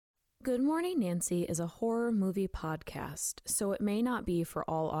Good Morning Nancy is a horror movie podcast, so it may not be for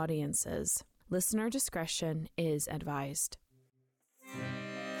all audiences. Listener discretion is advised.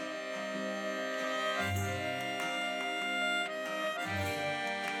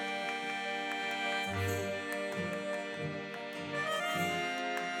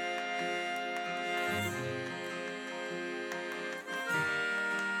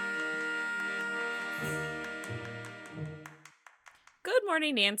 Good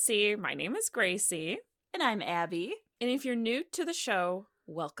Morning Nancy. My name is Gracie. And I'm Abby. And if you're new to the show,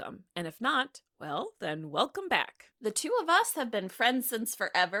 welcome. And if not, well, then welcome back. The two of us have been friends since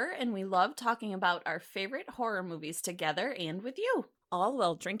forever, and we love talking about our favorite horror movies together and with you. All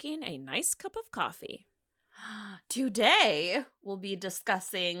while drinking a nice cup of coffee. Today, we'll be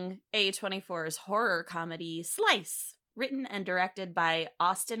discussing A24's horror comedy Slice, written and directed by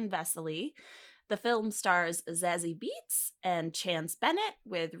Austin Vesely. The film stars Zazie Beetz and Chance Bennett,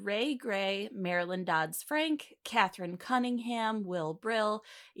 with Ray Gray, Marilyn Dodds-Frank, Katherine Cunningham, Will Brill,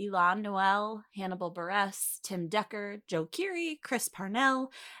 Ilan Noel, Hannibal Buress, Tim Decker, Joe Keery, Chris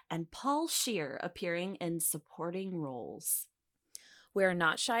Parnell, and Paul Scheer appearing in supporting roles. We're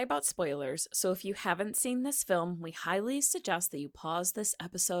not shy about spoilers, so if you haven't seen this film, we highly suggest that you pause this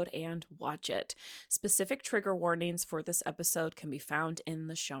episode and watch it. Specific trigger warnings for this episode can be found in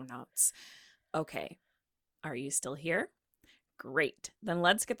the show notes. Okay, are you still here? Great, then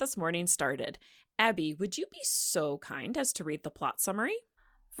let's get this morning started. Abby, would you be so kind as to read the plot summary?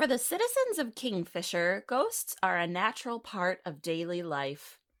 For the citizens of Kingfisher, ghosts are a natural part of daily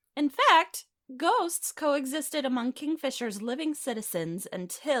life. In fact, ghosts coexisted among Kingfisher's living citizens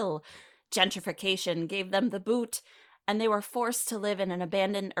until gentrification gave them the boot, and they were forced to live in an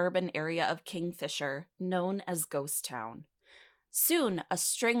abandoned urban area of Kingfisher, known as Ghost Town. Soon, a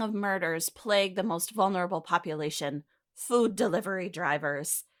string of murders plague the most vulnerable population, food delivery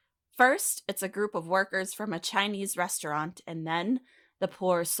drivers. First, it's a group of workers from a Chinese restaurant, and then the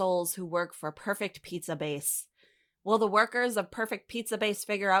poor souls who work for Perfect Pizza Base. Will the workers of Perfect Pizza Base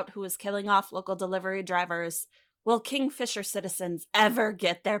figure out who is killing off local delivery drivers? Will Kingfisher citizens ever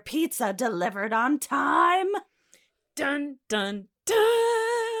get their pizza delivered on time? Dun, dun, dun!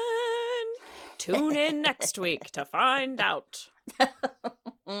 Tune in next week to find out.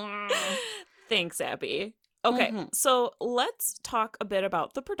 Thanks, Abby. Okay, So let's talk a bit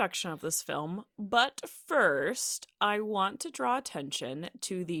about the production of this film. But first, I want to draw attention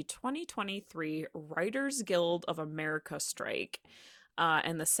to the 2023 Writers Guild of America strike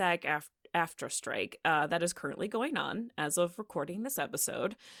and the SAG-AFTRA strike that is currently going on as of recording this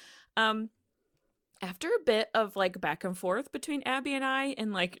episode. After a bit of back and forth between Abby and I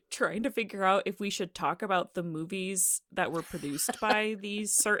and trying to figure out if we should talk about the movies that were produced by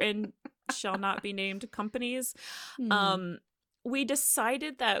these certain shall not be named companies, we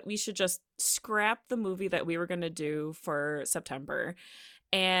decided that we should just scrap the movie that we were going to do for September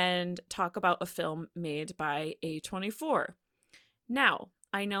and talk about a film made by A24. Now,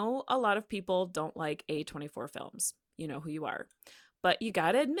 I know a lot of people don't like A24 films. You know who you are. But you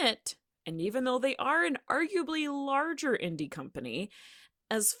gotta admit, and even though they are an arguably larger indie company,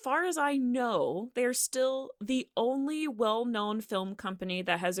 as far as I know, they're still the only well-known film company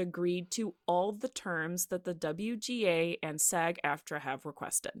that has agreed to all the terms that the WGA and SAG-AFTRA have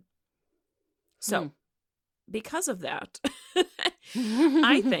requested. So, because of that,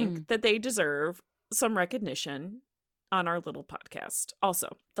 I think that they deserve some recognition on our little podcast.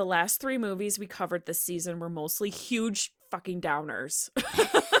 Also, the last 3 movies we covered this season were mostly huge fucking downers.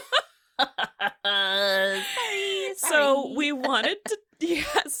 Sorry. So we wanted to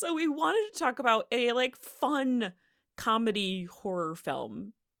talk about a fun comedy horror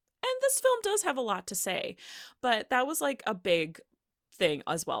film. And this film does have a lot to say, but that was a big thing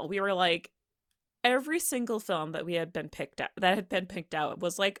as well. We were every single film that had been picked out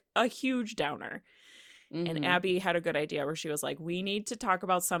was a huge downer. And Abby had a good idea where she was we need to talk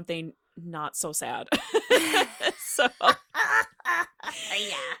about something not so sad. So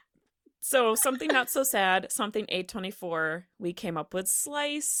yeah. So something not so sad, something A24, we came up with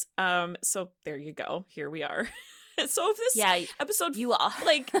Slice. So there you go. Here we are. So if this episode, you all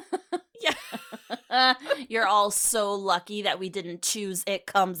yeah. You're all so lucky that we didn't choose It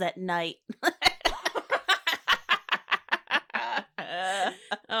Comes at Night.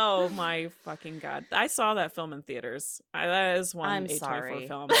 Oh my fucking God. I saw that film in theaters. That is one A24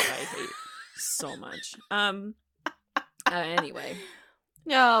 film that I hate so much. Anyway.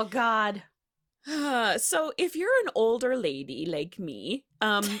 Oh, God. So if you're an older lady like me,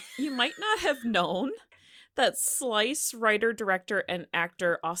 you might not have known that Slice writer, director, and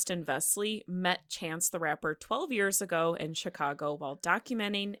actor Austin Vesely met Chance the Rapper 12 years ago in Chicago while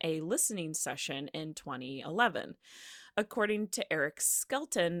documenting a listening session in 2011. According to Eric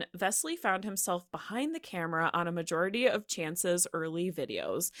Skelton, Vesely found himself behind the camera on a majority of Chance's early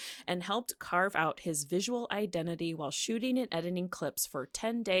videos and helped carve out his visual identity while shooting and editing clips for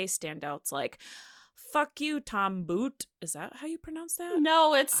 10-day standouts like "Fuck you, Tom Boot." Is that how you pronounce that?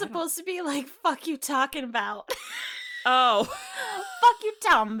 No, it's I don't. supposed to be like, fuck you talking about. Oh. Fuck you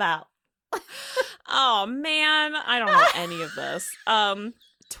talking about. Oh man, I don't know any of this.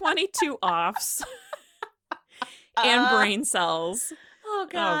 22 offs and brain cells. Oh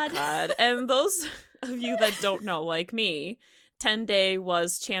God. Oh God. And those of you that don't know, like me, 10 Day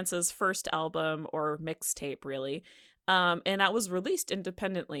was Chance's first album or mixtape, really. And that was released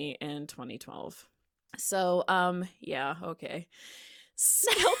independently in 2012. So, yeah, okay.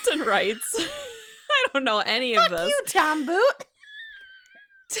 Skelton writes, I don't know any of Fuck this. you, Tom Boot.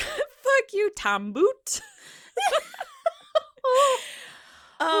 Fuck you, Tom Boot.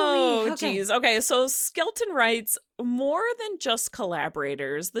 Oh, geez. Okay, so Skelton writes, more than just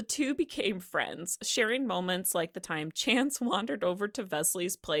collaborators, the two became friends, sharing moments like the time Chance wandered over to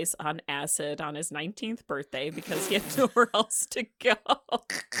Vesely's place on acid on his 19th birthday because he had nowhere else to go.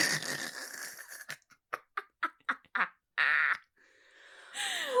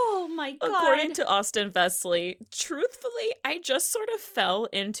 Oh my God. According to Austin Vesely, truthfully, I just sort of fell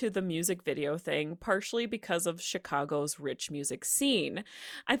into the music video thing, partially because of Chicago's rich music scene.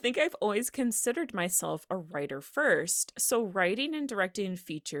 I think I've always considered myself a writer first, so writing and directing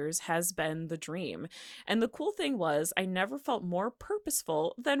features has been the dream. And the cool thing was, I never felt more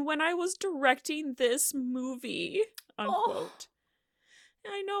purposeful than when I was directing this movie, unquote.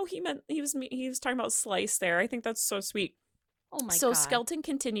 I know he was talking about Slice there. I think that's so sweet. Oh my So God. Skelton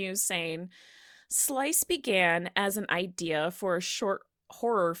continues saying, Slice began as an idea for a short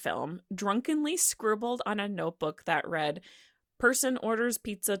horror film, drunkenly scribbled on a notebook that read, "Person orders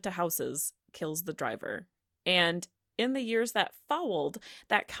pizza to houses, kills the driver." And in the years that followed,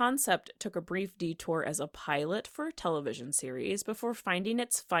 that concept took a brief detour as a pilot for a television series before finding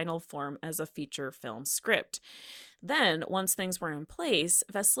its final form as a feature film script. Then, once things were in place,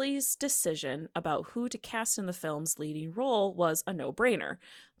 Vesely's decision about who to cast in the film's leading role was a no-brainer.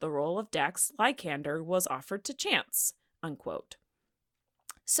 The role of Dax Lycander was offered to Chance, unquote.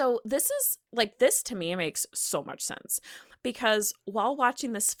 So this to me makes so much sense, because while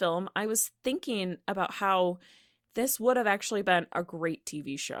watching this film, I was thinking about how this would have actually been a great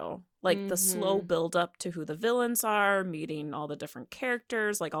TV show. Like the slow build up to who the villains are, meeting all the different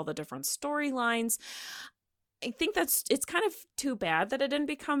characters, like all the different storylines. I think it's kind of too bad that it didn't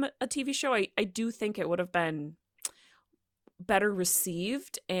become a TV show. I do think it would have been better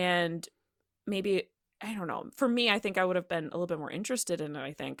received, and maybe, I don't know. For me, I think I would have been a little bit more interested in it,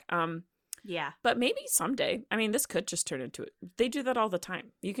 I think. Yeah. But maybe someday. I mean, this could just turn into it. They do that all the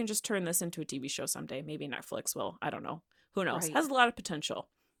time. You can just turn this into a TV show someday. Maybe Netflix will. I don't know. Who knows? Right. Has a lot of potential.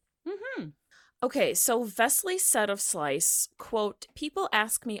 Mm-hmm. Okay, so Vesely said of Slice, quote, "People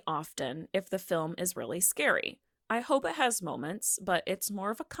ask me often if the film is really scary. I hope it has moments, but it's more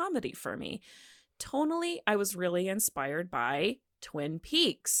of a comedy for me. Tonally, I was really inspired by Twin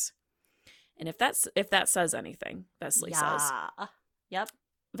Peaks." And if that says anything, Vesely says. Yep.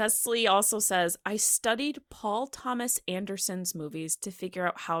 Vesely also says, "I studied Paul Thomas Anderson's movies to figure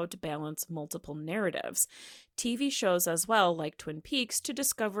out how to balance multiple narratives. TV shows as well, like Twin Peaks, to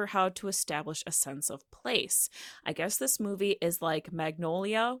discover how to establish a sense of place. I guess this movie is like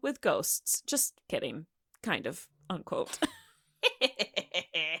Magnolia with ghosts. Just kidding. Kind of." Unquote.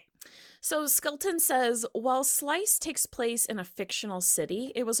 So Skelton says, while Slice takes place in a fictional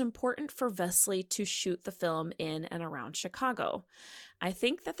city, it was important for Vesely to shoot the film in and around Chicago. "I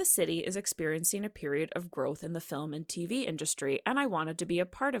think that the city is experiencing a period of growth in the film and TV industry, and I wanted to be a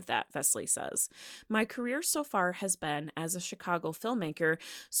part of that," Vesely says. "My career so far has been as a Chicago filmmaker,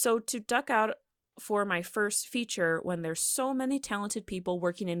 so to duck out for my first feature when there's so many talented people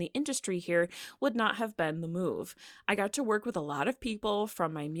working in the industry here would not have been the move. I got to work with a lot of people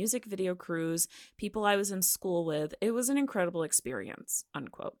from my music video crews, people I was in school with. It was an incredible experience,"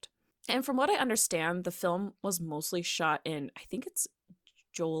 unquote. And from what I understand, the film was mostly shot in, I think it's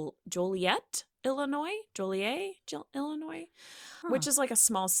Joliet, Illinois, which is like a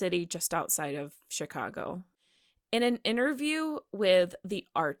small city just outside of Chicago. In an interview with The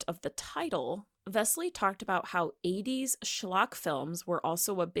Art of the Title, Vesely talked about how 80s schlock films were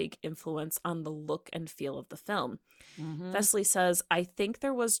also a big influence on the look and feel of the film. Mm-hmm. Vesely says, I think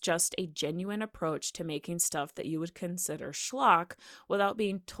there was just a genuine approach to making stuff that you would consider schlock without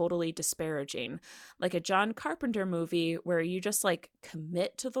being totally disparaging. Like a John Carpenter movie where you just like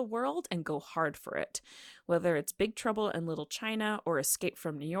commit to the world and go hard for it. Whether it's Big Trouble in Little China or Escape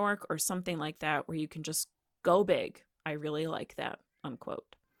from New York or something like that where you can just go big. I really like that,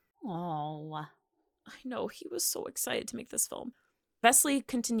 unquote. Oh. I know, he was so excited to make this film. Vesely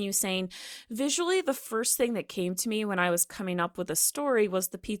continues saying, visually, the first thing that came to me when I was coming up with a story was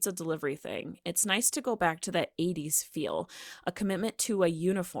the pizza delivery thing. It's nice to go back to that 80s feel, a commitment to a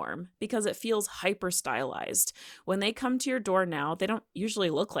uniform, because it feels hyper stylized. When they come to your door now, they don't usually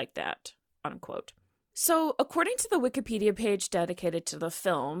look like that, unquote. So, according to the Wikipedia page dedicated to the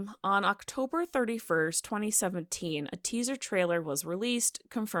film, on October 31st, 2017, a teaser trailer was released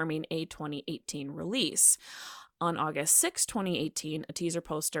confirming a 2018 release. On August 6, 2018, a teaser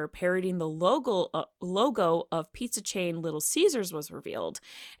poster parodying the logo of pizza chain Little Caesars was revealed,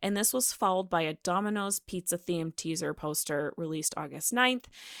 and this was followed by a Domino's pizza-themed teaser poster released August 9th,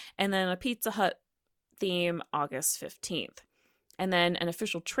 and then a Pizza Hut theme August 15th. And then an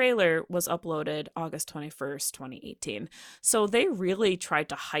official trailer was uploaded August 21st, 2018. So they really tried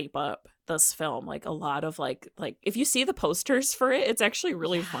to hype up this film. Like a lot of like if you see the posters for it, it's actually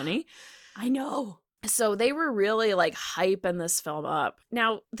really funny. I know. So they were really like hyping this film up.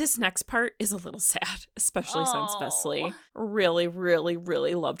 Now, this next part is a little sad, especially since Vesely really, really,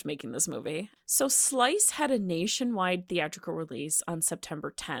 really loved making this movie. So Slice had a nationwide theatrical release on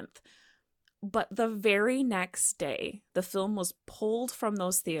September 10th. But the very next day, the film was pulled from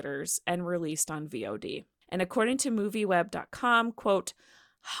those theaters and released on VOD. And according to MovieWeb.com, quote,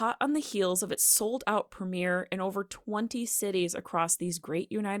 hot on the heels of its sold-out premiere in over 20 cities across these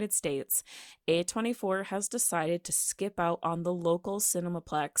great United States, A24 has decided to skip out on the local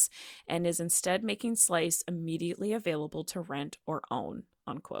Cinemaplex and is instead making Slice immediately available to rent or own,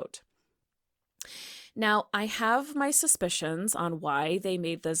 unquote. Now, I have my suspicions on why they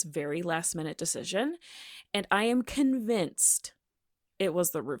made this very last-minute decision, and I am convinced it was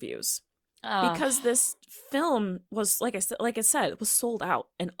the reviews. Because this film was, like I said, it was sold out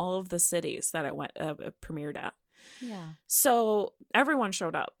in all of the cities that it premiered at. Yeah. So everyone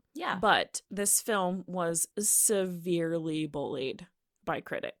showed up. Yeah. But this film was severely bullied by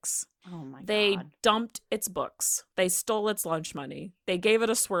critics. Oh my God. They dumped its books. They stole its lunch money. They gave it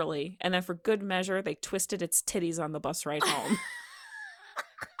a swirly. And then for good measure, they twisted its titties on the bus ride home.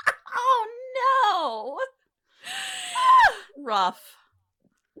 Oh, no. Rough.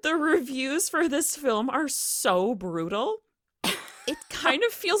 The reviews for this film are so brutal. It kind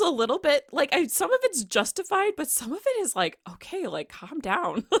of feels a little bit like some of it's justified, but some of it is like, okay, like calm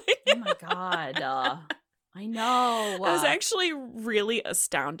down. Oh my God. I know. I was actually really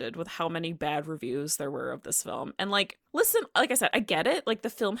astounded with how many bad reviews there were of this film. And like, listen, like I said, I get it. Like the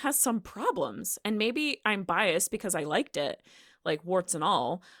film has some problems and maybe I'm biased because I liked it, like warts and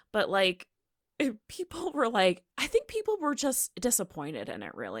all, but like, people were like, I think people were just disappointed in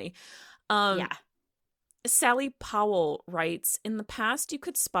it, really. Yeah. Sally Powell writes, in the past, you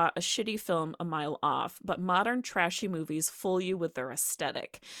could spot a shitty film a mile off, but modern trashy movies fool you with their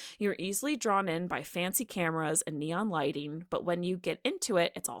aesthetic. You're easily drawn in by fancy cameras and neon lighting, but when you get into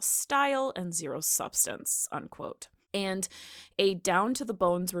it, it's all style and zero substance, unquote. And a Down to the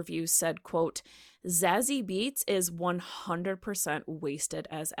Bones review said, quote, Zazie Beetz is 100% wasted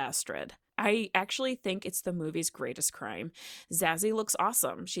as Astrid. I actually think it's the movie's greatest crime. Zazie looks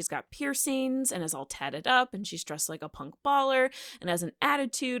awesome. She's got piercings and is all tatted up, and she's dressed like a punk baller and has an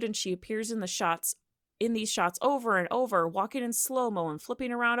attitude, and she appears in these shots over and over, walking in slow-mo and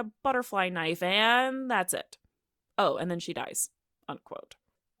flipping around a butterfly knife, and that's it. Oh, and then she dies, unquote.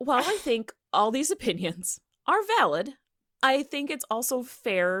 While I think all these opinions are valid, I think it's also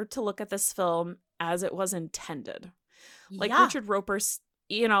fair to look at this film as it was intended. Like Richard Roper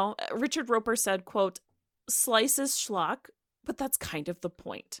said, quote, Slice is schlock, but that's kind of the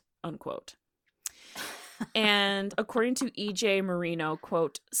point, unquote. And according to E.J. Marino,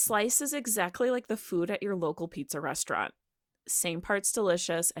 quote, Slice is exactly like the food at your local pizza restaurant. Same parts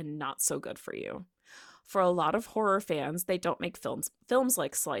delicious and not so good for you. For a lot of horror fans, they don't make films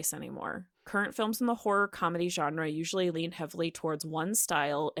like Slice anymore. Current films in the horror comedy genre usually lean heavily towards one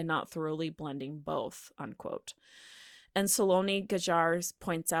style and not thoroughly blending both, unquote. And Saloni Gajar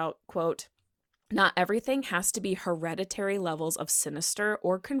points out, quote, not everything has to be hereditary levels of sinister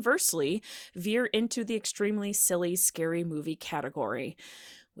or conversely veer into the extremely silly, scary movie category,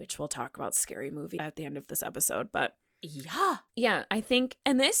 which we'll talk about scary movie at the end of this episode. But Yeah. Yeah, I think,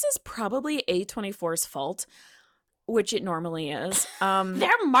 and this is probably A24's fault, which it normally is.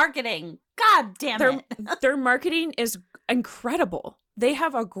 Their marketing. God damn Their it. their marketing is incredible. They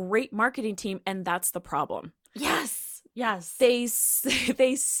have a great marketing team, and that's the problem. Yes. Yes. They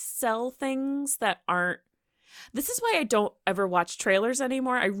sell things that aren't. This is why I don't ever watch trailers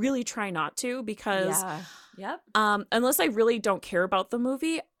anymore. I really try not to, because Yeah. Yep. unless I really don't care about the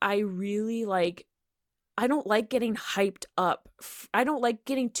movie, I don't like getting hyped up. I don't like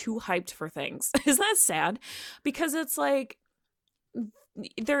getting too hyped for things. Isn't that sad? Because it's like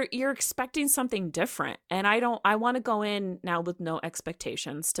you're expecting something different, and I want to go in now with no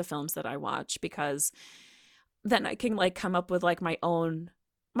expectations to films that I watch, because then I can like come up with like my own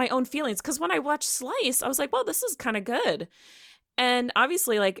feelings. Because when I watched Slice, I was like, well, this is kind of good. And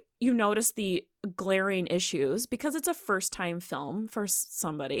obviously, like, you notice the glaring issues because it's a first time film for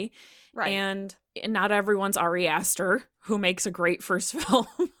somebody. Right. And not everyone's Ari Aster, who makes a great first film.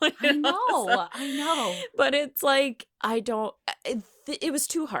 I know. So, I know. but it's like, it was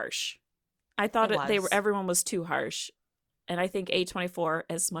too harsh. I thought It was. everyone was too harsh. And I think A24,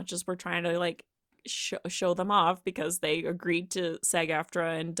 as much as we're trying to like show them off because they agreed to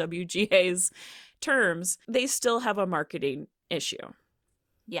SAG-AFTRA and WGA's terms, they still have a marketing issue.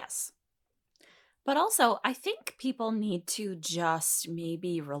 Yes. But also, I think people need to just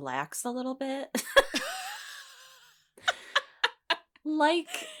maybe relax a little bit. like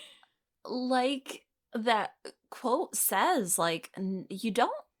that quote says, like, you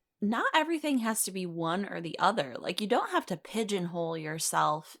don't, not everything has to be one or the other. Like, you don't have to pigeonhole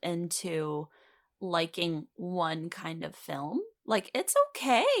yourself into liking one kind of film. Like, it's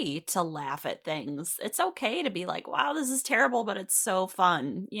okay to laugh at things. It's okay to be like, wow, this is terrible, but it's so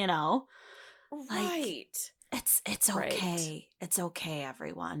fun, you know? Like, Right. it's Right. okay. It's okay,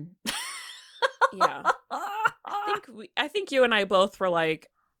 everyone. Yeah. I think you and I both were like,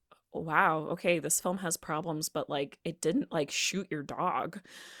 wow, okay, this film has problems, but like it didn't like shoot your dog.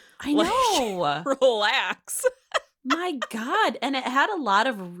 I Like, know. relax. My God. And it had a lot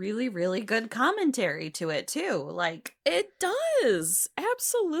of really, really good commentary to it, too. Like, It does.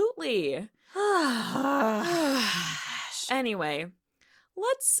 Absolutely. Anyway,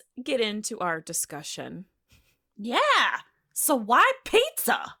 let's get into our discussion. yeah. So why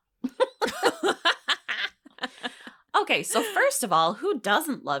pizza? Okay, so first of all, who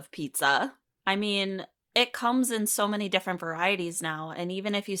doesn't love pizza? I mean, it comes in so many different varieties now. And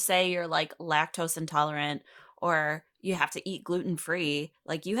even if you say you're like lactose intolerant or you have to eat gluten free,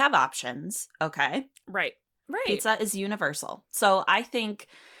 like you have options. Okay. Right. Right. Pizza is universal. So I think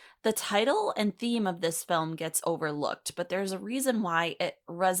the title and theme of this film gets overlooked, but there's a reason why it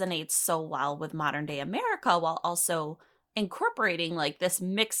resonates so well with modern day America while also incorporating like this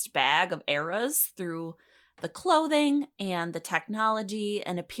mixed bag of eras through the clothing and the technology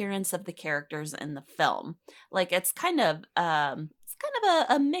and appearance of the characters in the film. Like it's kind of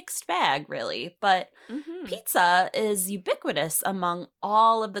a mixed bag really, but Mm-hmm. pizza is ubiquitous among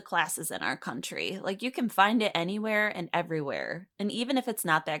all of the classes in our country. Like you can find it anywhere and everywhere. And even if it's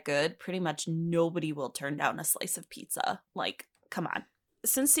not that good, pretty much nobody will turn down a slice of pizza. Like, come on.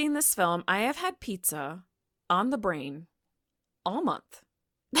 Since seeing this film, I have had pizza on the brain all month.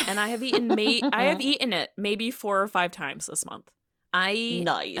 And I have eaten it maybe 4 or 5 times this month. I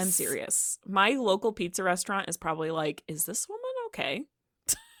Nice. am serious. My local pizza restaurant is probably like, is this woman okay?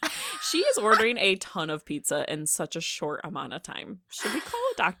 She is ordering a ton of pizza in such a short amount of time. Should we call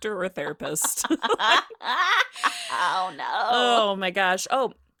a doctor or a therapist? Oh no. Oh my gosh.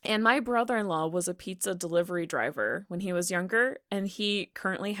 Oh, and my brother-in-law was a pizza delivery driver when he was younger, and he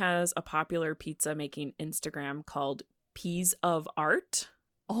currently has a popular pizza making Instagram called Peas of Art.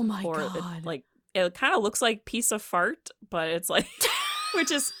 Oh my Or God. it kind of looks like piece of fart, but it's like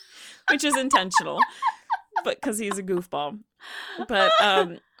which is intentional, but because he's a goofball. But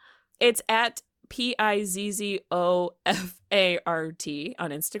it's at PIZZOFART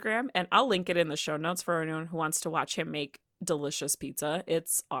on Instagram, and I'll link it in the show notes for anyone who wants to watch him make delicious pizza.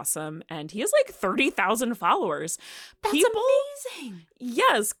 It's awesome, and he has like 30,000 followers. That's amazing.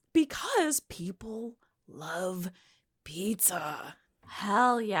 Yes, because people love pizza.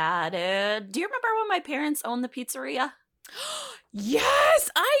 Hell yeah, dude. Do you remember when my parents owned the pizzeria? Yes,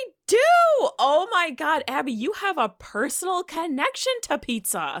 I do. Oh my God, Abby, you have a personal connection to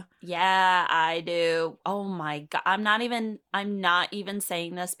pizza. Yeah, I do. Oh my God. I'm not even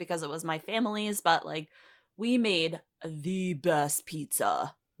saying this because it was my family's, but like we made the best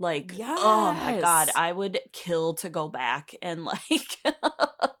pizza. Like, oh my God, Yes. I would kill to go back and like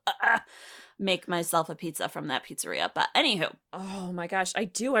make myself a pizza from that pizzeria. But anywho. Oh my gosh, I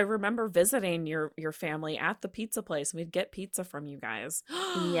do. I remember visiting your family at the pizza place. We'd get pizza from you guys. My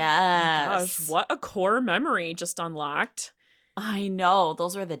gosh, Yes. what a core memory just unlocked. I know.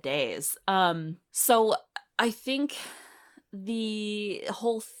 Those were the days. So I think the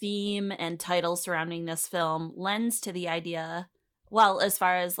whole theme and title surrounding this film lends to the idea, well, as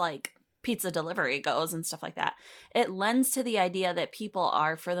far as like pizza delivery goes and stuff like that, it lends to the idea that people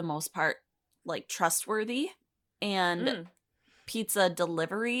are, for the most part, like trustworthy, and Mm. pizza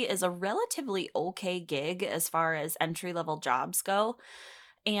delivery is a relatively okay gig as far as entry level jobs go.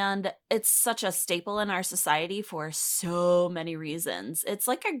 And it's such a staple in our society for so many reasons. It's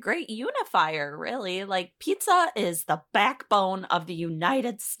like a great unifier, really. Like, pizza is the backbone of the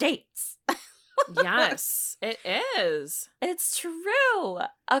United States. Yes, it is. It's true.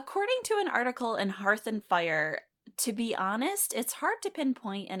 According to an article in Hearth and Fire, to be honest, it's hard to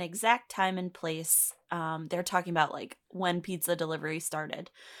pinpoint an exact time and place. They're talking about like when pizza delivery started.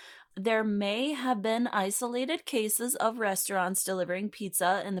 There may have been isolated cases of restaurants delivering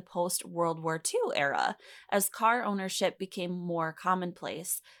pizza in the post World War II era, as car ownership became more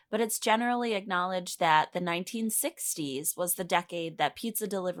commonplace, but it's generally acknowledged that the 1960s was the decade that pizza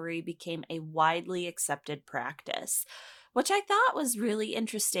delivery became a widely accepted practice, which I thought was really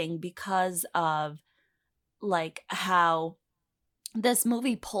interesting because of like how this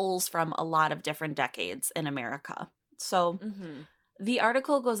movie pulls from a lot of different decades in America. So, Mm-hmm. the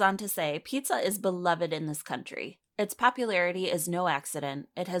article goes on to say pizza is beloved in this country. Its popularity is no accident.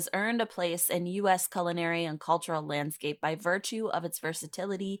 It has earned a place in U.S. culinary and cultural landscape by virtue of its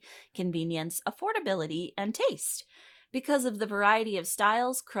versatility, convenience, affordability, and taste. Because of the variety of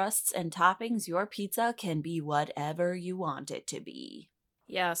styles, crusts, and toppings, your pizza can be whatever you want it to be.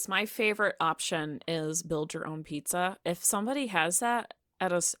 Yes, my favorite option is build your own pizza. If somebody has that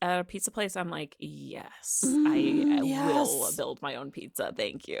at a pizza place, I'm like, yes, I will Yes. build my own pizza.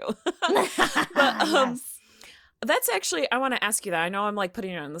 Thank you. But Yes. that's actually I want to ask you that. I know I'm like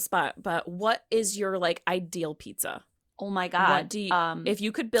putting you on the spot, but what is your like ideal pizza? Oh my What God. do you if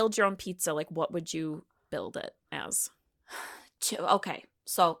you could build your own pizza, like what would you build it as? Okay,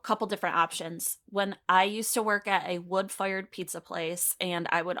 so a couple different options. When I used to work at a wood-fired pizza place, and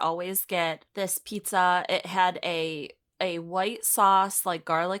I would always get this pizza, it had a white sauce, like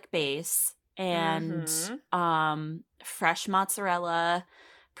garlic base, and Mm-hmm. fresh mozzarella,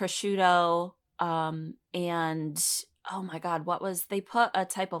 prosciutto, and oh my God, what was they put a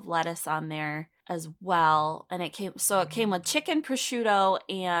type of lettuce on there as well, and it came with chicken, prosciutto,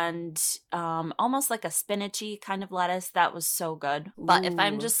 and almost like a spinachy kind of lettuce. That was so good. But if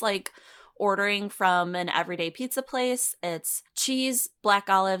I'm Ooh. just like ordering from an everyday pizza place, it's cheese, black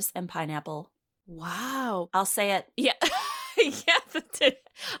olives, and pineapple. Wow. I'll say it. Yeah. Yeah,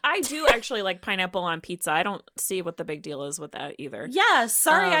 I do actually like pineapple on pizza. I don't see what the big deal is with that either. Yeah,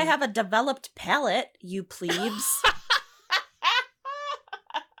 sorry I Um have a developed palate, you plebes.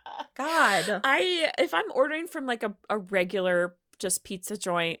 God. I if I'm ordering from like a regular just pizza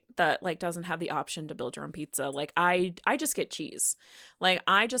joint that like doesn't have the option to build your own pizza, like I just get cheese. Like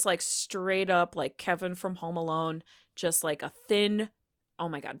I just like straight up like Kevin from Home Alone, just like a thin, oh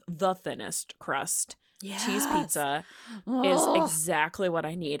my God, the thinnest crust cheese Yes. pizza is Oh. exactly what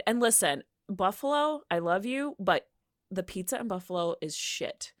I need. And listen, Buffalo, I love you, but the pizza in Buffalo is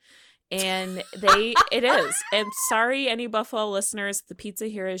shit. And it is. And sorry, any Buffalo listeners, the pizza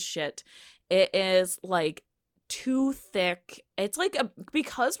here is shit. It is like too thick. It's like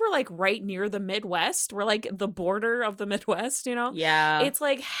because we're like right near the Midwest, we're like the border of the Midwest, you know? Yeah. It's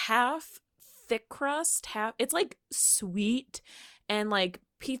like half thick crust, half it's like sweet and like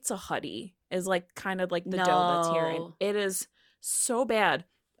Pizza Hutty is like kind of like the dough that's here. And No. it is so bad.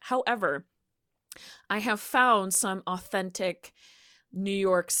 However, I have found some authentic New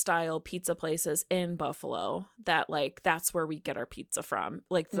York style pizza places in Buffalo that like that's where we get our pizza from.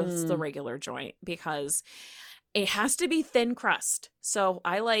 Like the Mm. regular joint because it has to be thin crust. So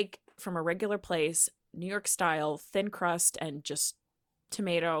I like from a regular place, New York style, thin crust and just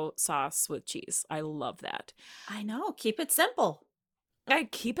tomato sauce with cheese. I love that. I know. Keep it simple. I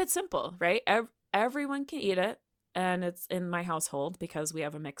keep it simple, right? Everyone can eat it and it's in my household because we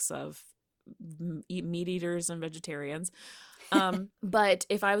have a mix of meat eaters and vegetarians. But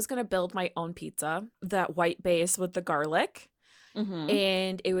if I was going to build my own pizza, that white base with the garlic, Mm-hmm.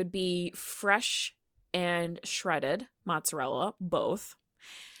 and it would be fresh and shredded mozzarella, both,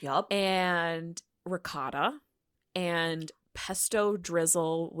 Yup. and ricotta, and pesto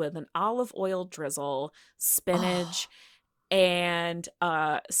drizzle with an olive oil drizzle, Oh. spinach, and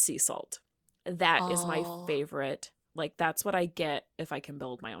sea salt. That is my Oh. favorite Like, that's what I get if I can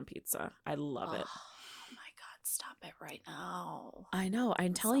build my own pizza. I love it. Oh my God, stop it right now. I know.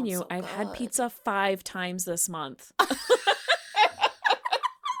 I'm That telling sounds you, so I've had good. pizza 5 times this month.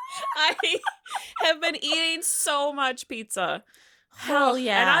 I have been eating so much pizza. Hell And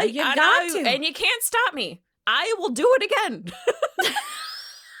yeah, you got to. and you can't stop me. I will do it again.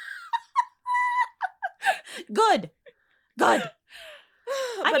 Good. Good.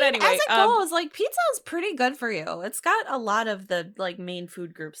 I But mean, anyway, as it goes, like, pizza is pretty good for you. It's got a lot of the, like, main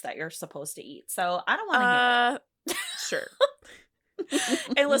food groups that you're supposed to eat. So I don't want to hear sure. it.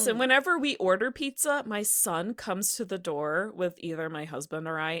 And listen, whenever we order pizza, my son comes to the door with either my husband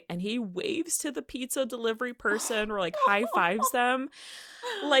or I, and he waves to the pizza delivery person or like high fives them.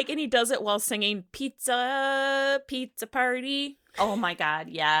 Like, and he does it while singing pizza, pizza party. Oh my God,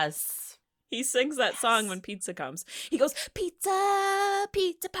 yes. He sings that song when pizza comes. He goes, pizza,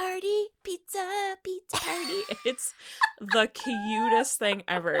 pizza party, pizza, pizza party. It's the cutest thing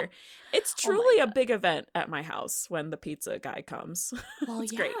ever. It's Oh my truly a God. big event at my house when the pizza guy comes. Well,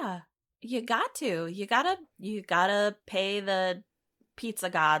 It's great. yeah. You got to. You gotta pay the pizza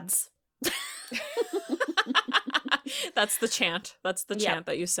gods. That's the chant. That's the Yep. chant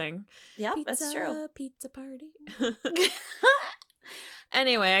that you sing. Yep, Pizza, that's true. pizza party.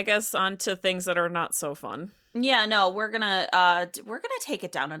 Anyway, I guess on to things that are not so fun. Yeah, no, we're gonna take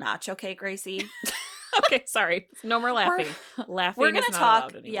it down a notch, okay, Gracie? Okay, sorry. No more laughing. Laughing We're is gonna not talk.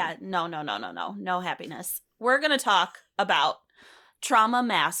 allowed anymore. Yeah, no happiness. We're gonna talk about trauma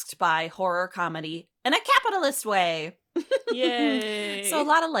masked by horror comedy in a capitalist way. Yay. So a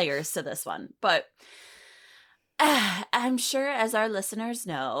lot of layers to this one, but I'm sure as our listeners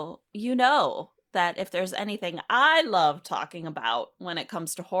know, you know that if there's anything I love talking about when it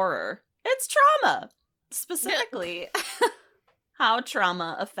comes to horror, it's trauma. Specifically, how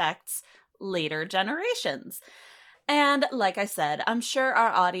trauma affects later generations. And like I said, I'm sure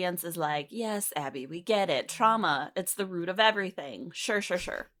our audience is like, yes, Abby, we get it. Trauma, it's the root of everything. Sure.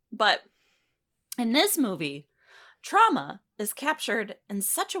 But in this movie, trauma is captured in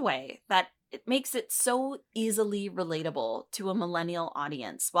such a way that it makes it so easily relatable to a millennial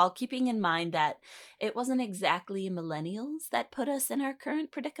audience, while keeping in mind that it wasn't exactly millennials that put us in our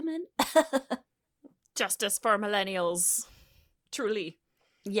current predicament. Justice for millennials. Truly.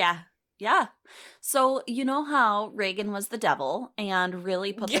 Yeah. So, you know how Reagan was the devil and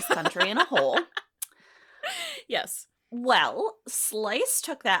really put this country in a hole? Yes. Well, Slice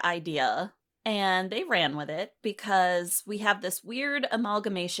took that idea and they ran with it, because we have this weird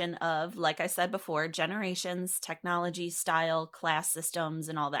amalgamation of, like I said before, generations, technology, style, class systems,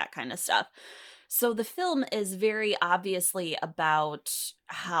 and all that kind of stuff. So the film is very obviously about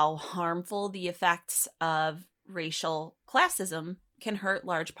how harmful the effects of racial classism can hurt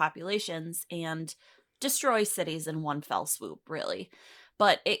large populations and destroy cities in one fell swoop, really.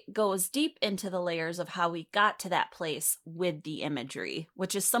 But it goes deep into the layers of how we got to that place with the imagery,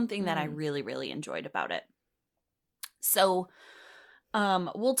 which is something that I really, really enjoyed about it. So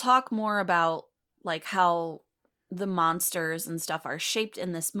we'll talk more about like how the monsters and stuff are shaped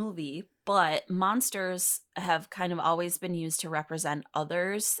in this movie, but monsters have kind of always been used to represent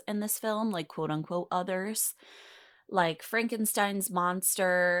others in this film, like quote unquote others. Like Frankenstein's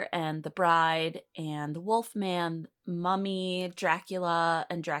monster and the bride and the Wolfman, Mummy, Dracula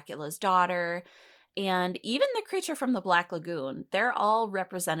and Dracula's daughter, and even the creature from the Black Lagoon. They're all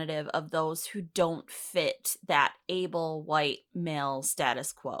representative of those who don't fit that able white male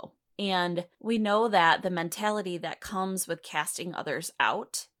status quo. And we know that the mentality that comes with casting others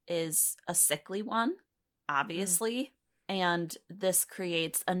out is a sickly one, obviously. And this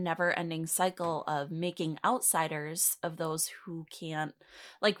creates a never-ending cycle of making outsiders of those who can't,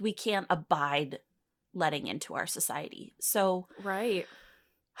 like, we can't abide letting into our society. So, Right.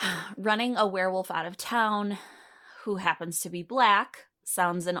 running a werewolf out of town who happens to be black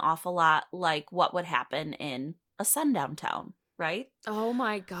sounds an awful lot like what would happen in a sundown town, right? Oh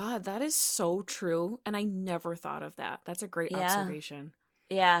my God, that is so true. And I never thought of that. That's a great observation.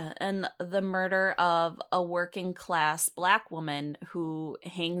 Yeah, and the murder of a working class black woman who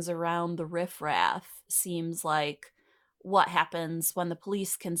hangs around the riffraff seems like what happens when the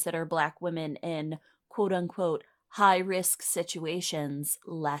police consider black women in quote unquote high risk situations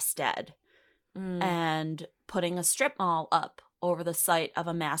less dead. And putting a strip mall up over the site of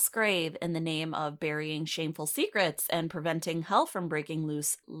a mass grave in the name of burying shameful secrets and preventing hell from breaking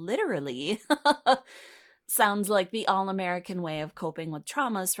loose, literally. Sounds like the all-American way of coping with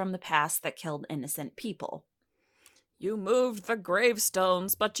traumas from the past that killed innocent people. You moved the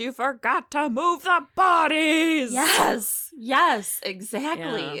gravestones, but you forgot to move the bodies. Yes,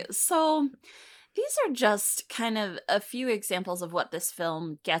 exactly. Yeah. So These are just kind of a few examples of what this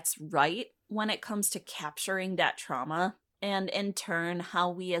film gets right when it comes to capturing that trauma, and in turn, how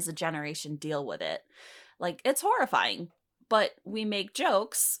we as a generation deal with it. Like, it's horrifying, but we make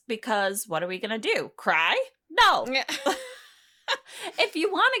jokes because what are we going to do? Cry? No. Yeah. If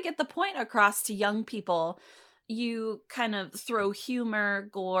you want to get the point across to young people, you kind of throw humor,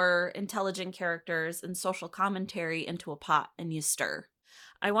 gore, intelligent characters, and social commentary into a pot and you stir.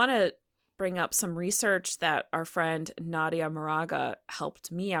 I want to bring up some research that our friend Nadia Moraga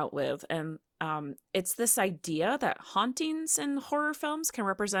helped me out with. And it's this idea that hauntings in horror films can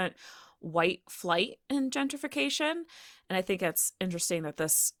represent white flight and gentrification. And I think it's interesting that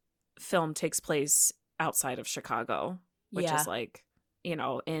this film takes place outside of Chicago, which Yeah. is like,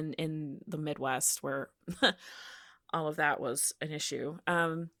 in the Midwest where all of that was an issue.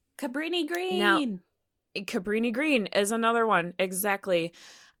 Cabrini Now, Green. Cabrini Green is another one. Exactly.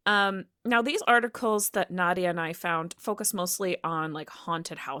 Now these articles that Nadia and I found focus mostly on like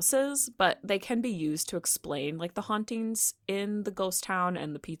haunted houses, but they can be used to explain like the hauntings in the ghost town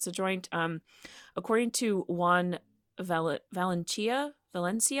and the pizza joint. According to Juan Valencia,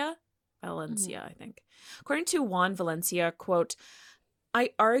 Mhm. I think. According to Juan Valencia, quote,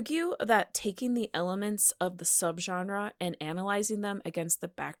 I argue that taking the elements of the subgenre and analyzing them against the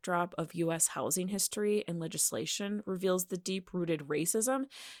backdrop of U.S. housing history and legislation reveals the deep rooted racism,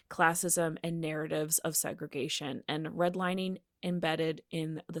 classism, and narratives of segregation and redlining embedded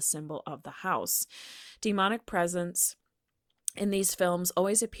in the symbol of the house. Demonic presence in these films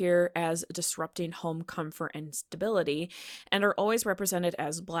always appear as disrupting home comfort and stability and are always represented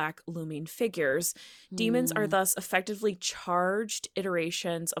as black looming figures. Demons are Mm. thus effectively charged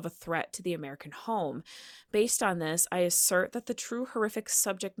iterations of a threat to the American home. Based on this, I assert that the true horrific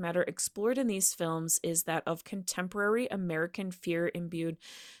subject matter explored in these films is that of contemporary American fear imbued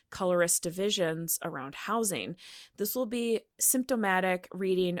colorist divisions around housing. This will be symptomatic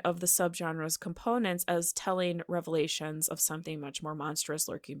reading of the subgenre's components as telling revelations of something much more monstrous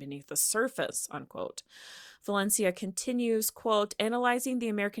lurking beneath the surface, unquote. Valencia continues, quote, analyzing the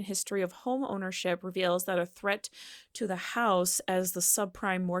American history of home ownership reveals that a threat to the house, as the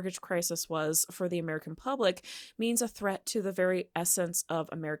subprime mortgage crisis was for the American public, means a threat to the very essence of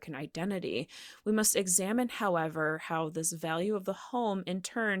American identity. We must examine, however, how this value of the home in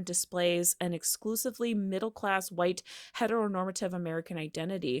turn displays an exclusively middle-class white heteronormative American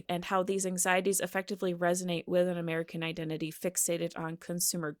identity, and how these anxieties effectively resonate with an American identity fixated on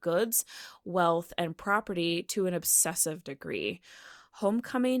consumer goods, wealth, and property to an obsessive degree.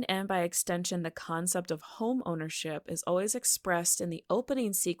 Homecoming, and by extension, the concept of home ownership, is always expressed in the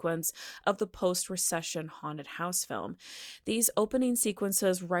opening sequence of the post recession haunted house film. These opening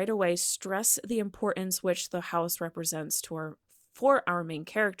sequences right away stress the importance which the house represents for our main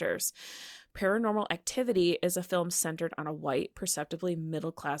characters. Paranormal Activity is a film centered on a white, perceptibly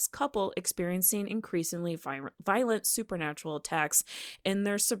middle class couple experiencing increasingly violent supernatural attacks in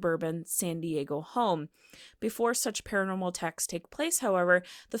their suburban San Diego home. Before such paranormal attacks take place, however,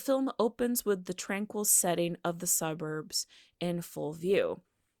 the film opens with the tranquil setting of the suburbs in full view.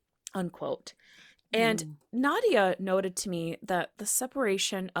 Unquote. And Mm. Nadia noted to me that the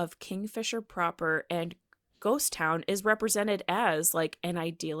separation of Kingfisher proper and Ghost Town is represented as like an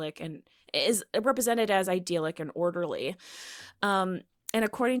idyllic and is represented as idyllic and orderly. And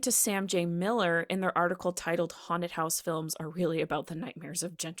according to Sam J. Miller in their article titled Haunted House Films Are Really About the Nightmares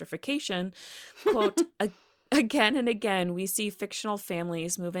of Gentrification, quote, again and again, we see fictional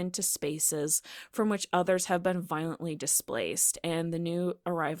families move into spaces from which others have been violently displaced, and the new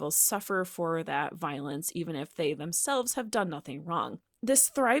arrivals suffer for that violence, even if they themselves have done nothing wrong. This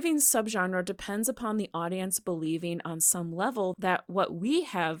thriving subgenre depends upon the audience believing on some level that what we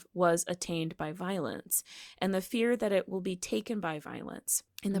have was attained by violence, and the fear that it will be taken by violence.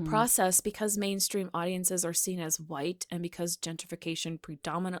 In the Mm. process, because mainstream audiences are seen as white and because gentrification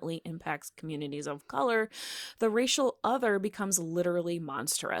predominantly impacts communities of color, the racial other becomes literally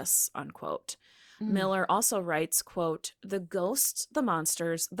monstrous, unquote. Mm. Miller also writes, quote, the ghosts, the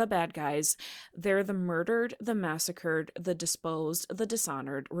monsters, the bad guys, they're the murdered, the massacred, the disposed, the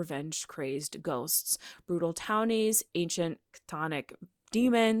dishonored, revenge-crazed ghosts, brutal townies, ancient chthonic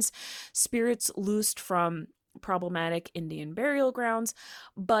demons, spirits loosed from problematic Indian burial grounds.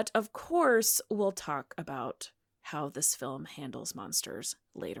 But of course, we'll talk about how this film handles monsters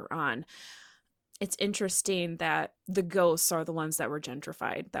later on. It's interesting that the ghosts are the ones that were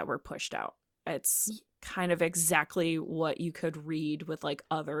gentrified, that were pushed out. It's kind of exactly what you could read with like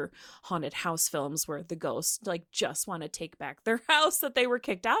other haunted house films where the ghosts like just want to take back their house that they were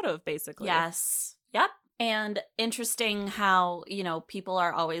kicked out of, basically. Yes. Yep. And interesting how, people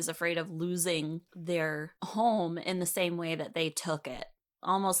are always afraid of losing their home in the same way that they took it.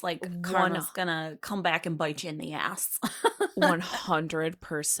 Almost like One karma's gonna come back and bite you in the ass.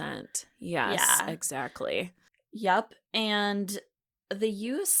 100%. Yes, Yeah. exactly. Yep. And the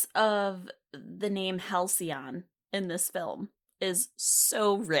use of the name Halcyon in this film is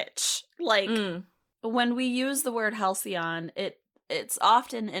so rich. Like, Mm. when we use the word Halcyon, it's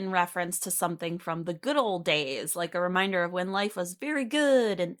often in reference to something from the good old days, like a reminder of when life was very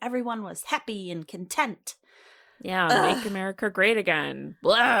good and everyone was happy and content. Yeah, make Ugh. America great again.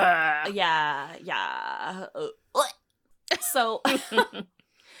 Blah. Yeah. So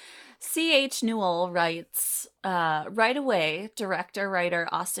C.H. Newell writes, right away, director-writer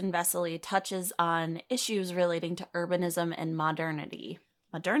Austin Vesely touches on issues relating to urbanism and modernity.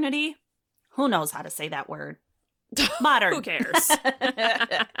 Modernity? Who knows how to say that word? Modern. Who cares?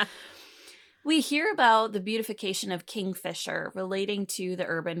 We hear about the beautification of Kingfisher relating to the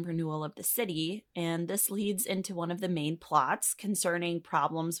urban renewal of the city, and this leads into one of the main plots concerning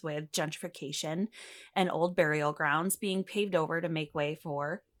problems with gentrification and old burial grounds being paved over to make way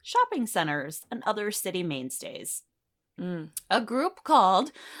for shopping centers and other city mainstays. Mm. A group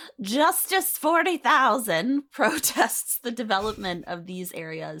called Justice 40,000 protests the development of these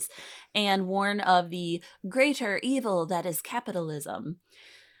areas and warn of the greater evil that is capitalism.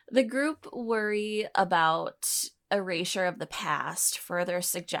 The group worry about erasure of the past, further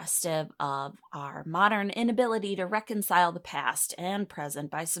suggestive of our modern inability to reconcile the past and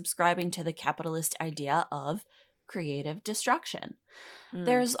present by subscribing to the capitalist idea of creative destruction. Mm.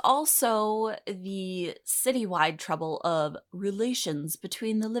 There's also the citywide trouble of relations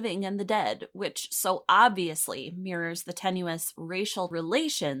between the living and the dead, which so obviously mirrors the tenuous racial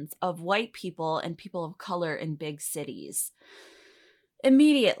relations of white people and people of color in big cities.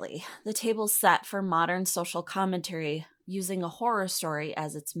 Immediately, the table's set for modern social commentary using a horror story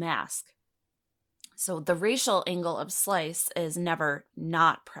as its mask. So the racial angle of Slice is never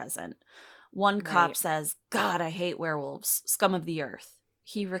not present. One cop Right. says, "God, I hate werewolves, scum of the earth."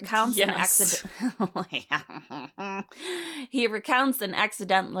 He recounts an Yes. accident. he recounts an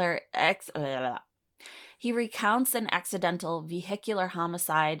accidental he recounts an accidental vehicular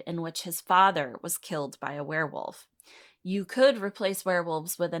homicide in which his father was killed by a werewolf. You could replace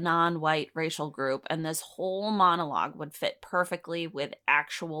werewolves with a non-white racial group, and this whole monologue would fit perfectly with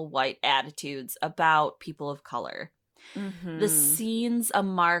actual white attitudes about people of color. The Mm-hmm. scene's a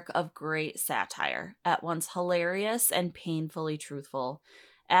mark of great satire, at once hilarious and painfully truthful.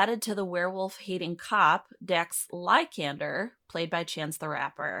 Added to the werewolf-hating cop, Dax Lycander, played by Chance the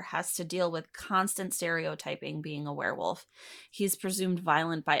Rapper, has to deal with constant stereotyping being a werewolf. He's presumed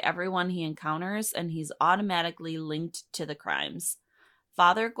violent by everyone he encounters, and he's automatically linked to the crimes.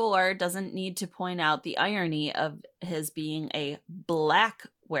 Father Gore doesn't need to point out the irony of his being a black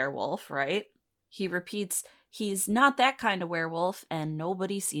werewolf, right? He repeats, "He's not that kind of werewolf," and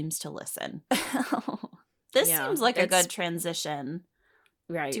nobody seems to listen. This Yeah, seems like a it's good transition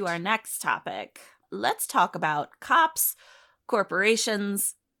to our right. next topic. Let's talk about cops,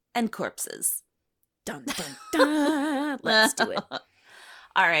 corporations, and corpses. Dun dun dun. Let's do it.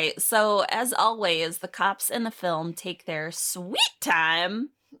 All right, so as always, the cops in the film take their sweet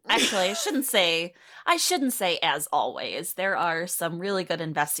time. Actually, I shouldn't say as always. There are some really good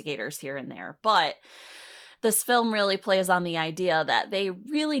investigators here and there, but this film really plays on the idea that they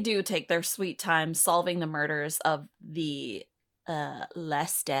really do take their sweet time solving the murders of the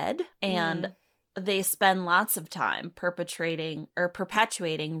less dead, and Mm. they spend lots of time perpetrating or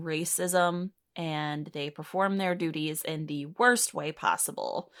perpetuating racism, and they perform their duties in the worst way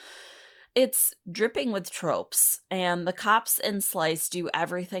possible. It's dripping with tropes, and the cops in Slice do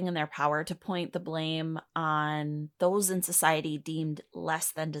everything in their power to point the blame on those in society deemed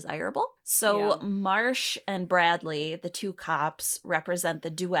less than desirable. So, Yeah. Marsh and Bradley, the two cops, represent the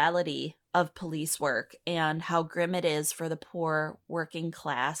duality of police work and how grim it is for the poor, working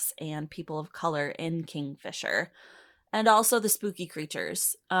class, and people of color in Kingfisher, and also the spooky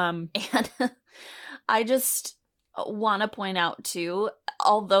creatures. And I just want to point out too,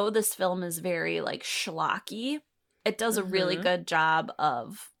 although this film is very like schlocky, it does a really Mm-hmm. good job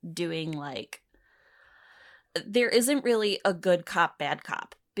of doing like there isn't really a good cop, bad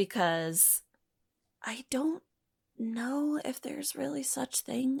cop, because I don't know if there's really such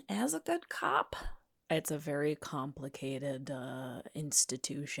thing as a good cop. It's a very complicated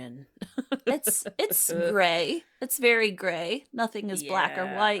institution. It's gray. It's very gray. Nothing is black or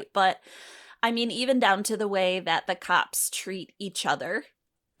Yeah. white, but I mean even down to the way that the cops treat each other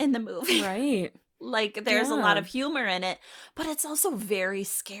in the movie. Right. Like, there's a lot Yeah. of humor in it, but it's also very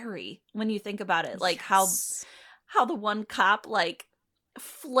scary when you think about it. Like, Yes. how the one cop, like,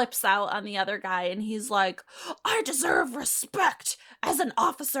 flips out on the other guy and he's like, I deserve respect as an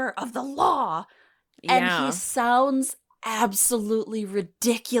officer of the law. And he Yeah. sounds absolutely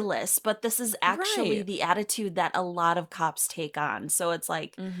ridiculous, but this is actually Right. the attitude that a lot of cops take on. So it's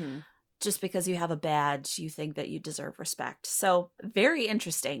like, Mm-hmm. just because you have a badge, you think that you deserve respect. So, very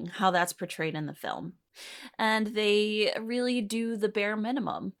interesting how that's portrayed in the film. And they really do the bare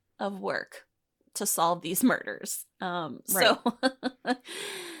minimum of work to solve these murders. So, Right.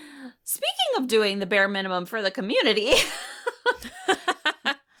 speaking of doing the bare minimum for the community,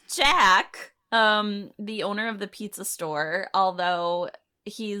 Jack, the owner of the pizza store, although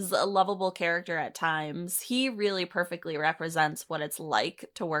he's a lovable character at times, he really perfectly represents what it's like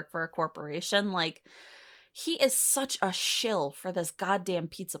to work for a corporation. Like, he is such a shill for this goddamn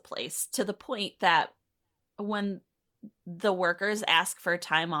pizza place to the point that when the workers ask for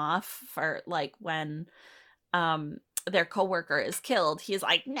time off for, like, when their coworker is killed, he's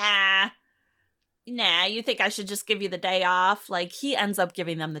like, nah, you think I should just give you the day off? Like, he ends up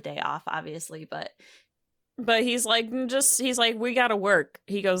giving them the day off, obviously, but But he's like, he's like, we gotta work.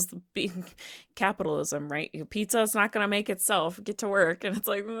 He goes, capitalism, right? Pizza's not gonna make itself. Get to work. And it's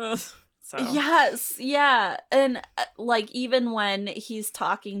like, ugh. So. yes, yeah. And like, even when he's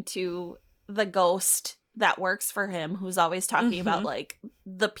talking to the ghost that works for him, who's always talking about Mm-hmm. like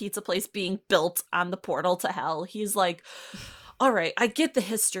the pizza place being built on the portal to hell, he's like, all right, I get the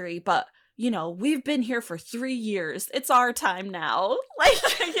history, but we've been here for 3 years. It's our time now. Like,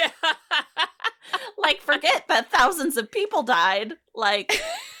 Yeah. like, forget that thousands of people died. Like,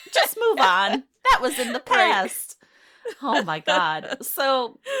 just move on. That was in the past. Right. Oh my God.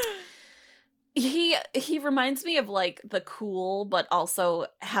 So he reminds me of like the cool but also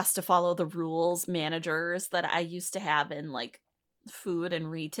has to follow the rules managers that I used to have in like food and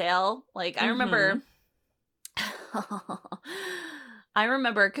retail. Like, I Mm-hmm. remember I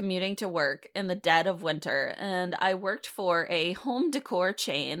remember commuting to work in the dead of winter, and I worked for a home decor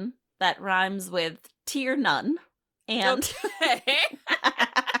chain that rhymes with tier none. And Okay.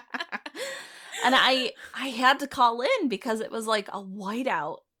 and I had to call in because it was like a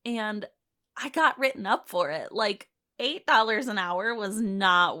whiteout, and I got written up for it. Like, $8 an hour was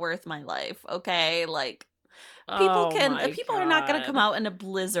not worth my life, okay? Like, Oh my people are not going to come God. out in a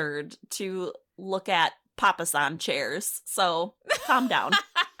blizzard to look at papasan chairs. So, calm down.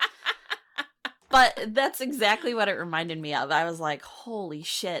 But that's exactly what it reminded me of. I was like, holy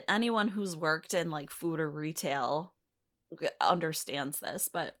shit, anyone who's worked in like food or retail understands this.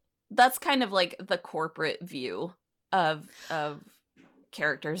 But that's kind of like the corporate view of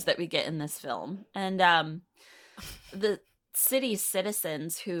characters that we get in this film. And the city's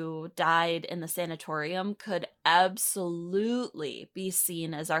citizens who died in the sanatorium could absolutely be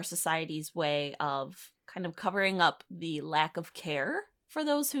seen as our society's way of kind of covering up the lack of care for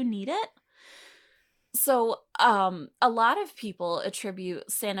those who need it. So, a lot of people attribute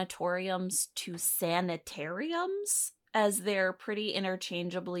sanatoriums to sanitariums, as they're pretty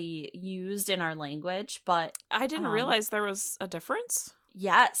interchangeably used in our language, but I didn't realize there was a difference.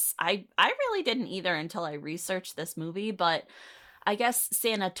 yes, I really didn't either until I researched this movie, but I guess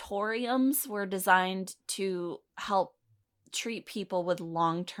sanatoriums were designed to help treat people with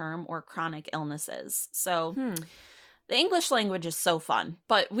long-term or chronic illnesses. So, Hmm. the English language is so fun,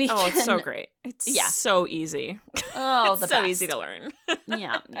 but we Oh, it's so can great. It's yeah. so easy. Oh, It's the so easy best. to learn.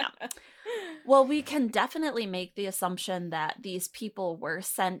 Yeah, yeah. Well, we can definitely make the assumption that these people were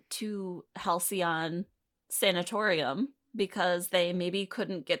sent to Halcyon Sanatorium because they maybe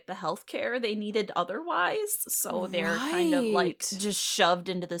couldn't get the health care they needed otherwise. So they're kind of like Right. just shoved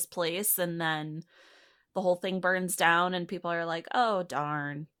into this place, and then the whole thing burns down and people are like, oh,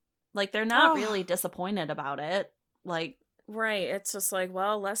 darn. Like, they're not Oh, really disappointed about it. Like, right. It's just like,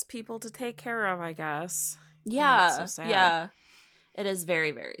 well, less people to take care of, I guess. Oh, it's so yeah, sad. yeah. It is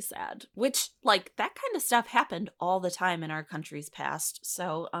very, very sad. Which, like, that kind of stuff happened all the time in our country's past.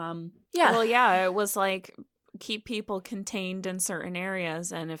 So, yeah. Well, yeah, it was like keep people contained in certain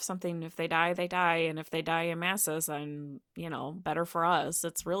areas, and if they die, they die, and if they die in masses, then, better for us.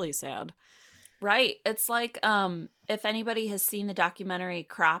 It's really sad. Right. It's like, if anybody has seen the documentary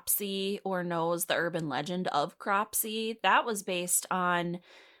Cropsey or knows the urban legend of Cropsey, that was based on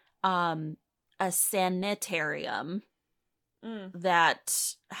a sanitarium Mm.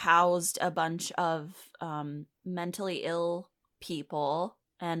 that housed a bunch of mentally ill people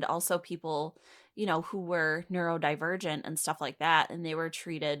and also people, who were neurodivergent and stuff like that. And they were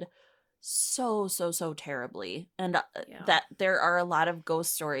treated so terribly. And Yeah. that there are a lot of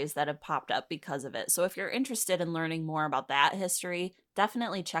ghost stories that have popped up because of it. So if you're interested in learning more about that history,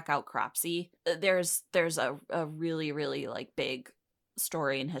 definitely check out Cropsey. There's a really, really like big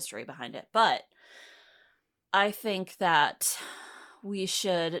story and history behind it. But I think that we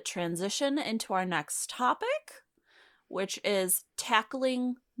should transition into our next topic, which is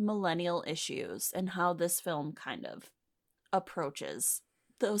tackling millennial issues and how this film kind of approaches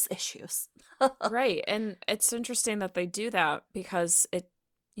those issues. Right. And it's interesting that they do that because it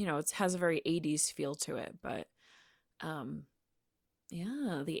has a very 80s feel to it, but um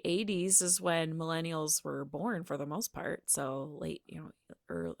yeah, the 80s is when millennials were born for the most part. So late,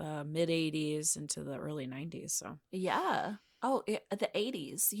 mid 80s into the early 90s. So Yeah. Oh, the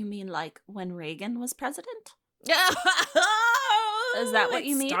 80s. You mean like when Reagan was president? Is that what it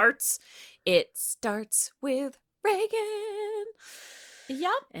you mean? starts it starts with Reagan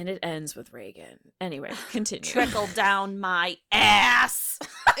Yep. and it ends with Reagan. Anyway, continue. Trickle down my ass.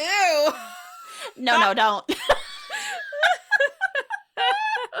 Ew. No, no, don't.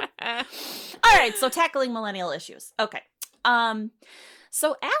 All right, so tackling millennial issues. Okay.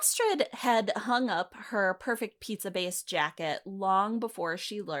 So Astrid had hung up her perfect pizza-based jacket long before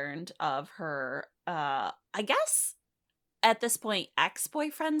she learned of her I guess at this point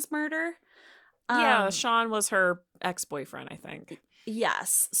ex-boyfriend's murder. Yeah, Sean was her ex-boyfriend, I think.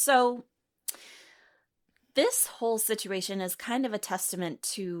 Yes. So this whole situation is kind of a testament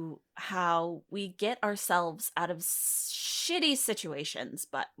to how we get ourselves out of shitty situations,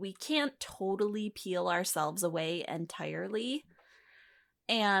 but we can't totally peel ourselves away entirely.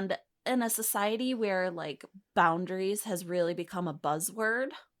 And in a society where like boundaries has really become a buzzword,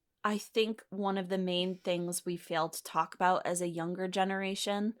 I think one of the main things we fail to talk about as a younger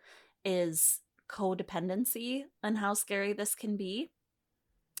generation is codependency and how scary this can be.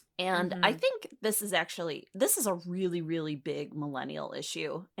 And I Mm-hmm. think this is a really, really big millennial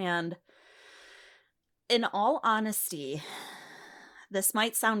issue. And in all honesty, this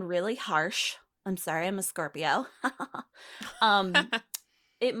might sound really harsh. I'm sorry, I'm a Scorpio. um,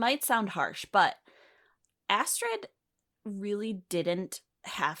 it might sound harsh, but Astrid really didn't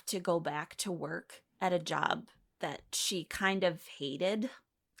have to go back to work at a job that she kind of hated.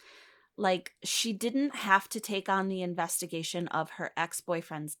 Like, she didn't have to take on the investigation of her ex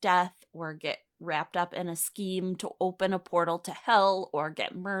boyfriend's death or get wrapped up in a scheme to open a portal to hell or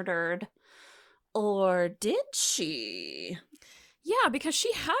get murdered. Or did she? Yeah, because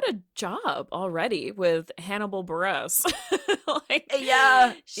she had a job already with Hannibal Buress. Like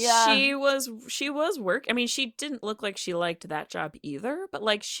Yeah, yeah, she was work. I mean, she didn't look like she liked that job either, but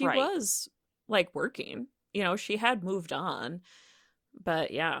like she right. was like working. She had moved on.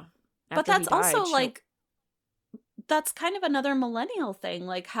 But yeah, But after he that's also died, she like, that's kind of another millennial thing,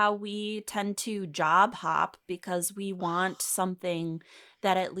 like how we tend to job hop because we want something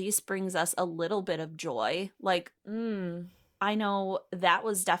that at least brings us a little bit of joy. Like, mm, I know that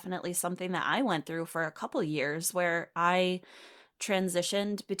was definitely something that I went through for a couple years where I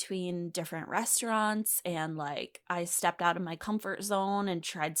transitioned between different restaurants and like I stepped out of my comfort zone and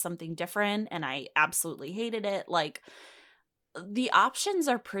tried something different and I absolutely hated it. Like, the options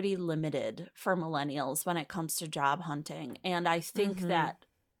are pretty limited for millennials when it comes to job hunting. And I think mm-hmm. that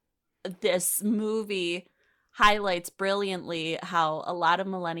this movie highlights brilliantly how a lot of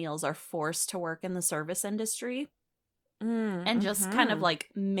millennials are forced to work in the service industry and just kind of Mm-hmm. like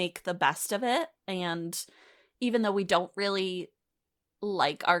make the best of it. And even though we don't really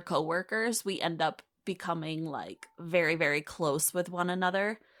like our coworkers, we end up becoming like very, very close with one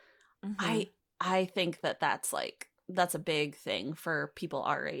another. Mm-hmm. I I think that that's a big thing for people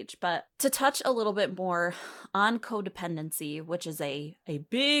our age. But to touch a little bit more on codependency, which is a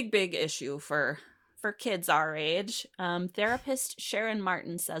big issue for kids our age, therapist Sharon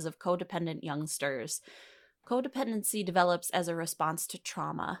Martin says of codependent youngsters, codependency develops as a response to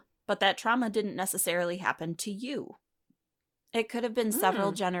trauma, but that trauma didn't necessarily happen to you. It could have been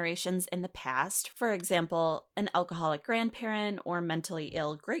several Mm. generations in the past, for example, an alcoholic grandparent or mentally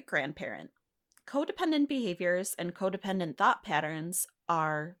ill great grandparent. Codependent behaviors and codependent thought patterns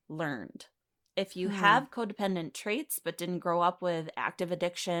are learned. If you Hmm. have codependent traits but didn't grow up with active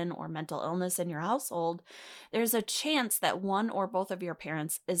addiction or mental illness in your household, there's a chance that one or both of your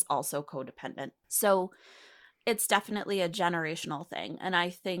parents is also codependent. So it's definitely a generational thing. And I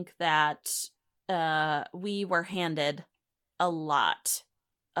think that we were handed a lot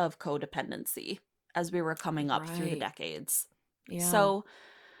of codependency as we were coming up through the Right. decades. Yeah. So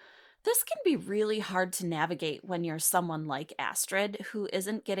This can be really hard to navigate when you're someone like Astrid, who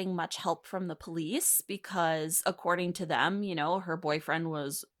isn't getting much help from the police because, according to them, her boyfriend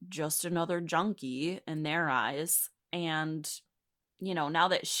was just another junkie in their eyes. And, now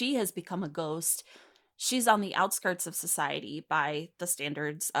that she has become a ghost, she's on the outskirts of society by the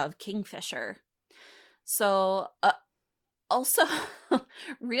standards of Kingfisher. So, also,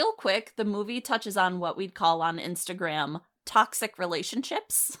 real quick, the movie touches on what we'd call on Instagram toxic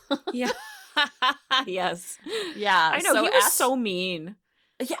relationships. Yeah. Yes. Yeah, I know, so he was so mean.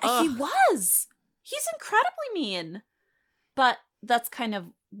 yeah, he Ugh. was. He's incredibly mean. But that's kind of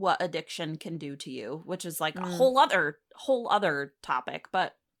what addiction can do to you, which is like a Mm. whole other topic.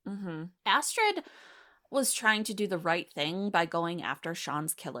 But Mm-hmm. Astrid was trying to do the right thing by going after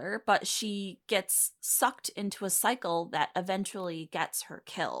Sean's killer, but she gets sucked into a cycle that eventually gets her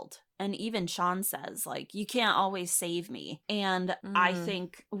killed. And even Sean says, like, you can't always save me. And I Mm.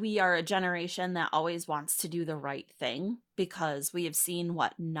 think we are a generation that always wants to do the right thing because we have seen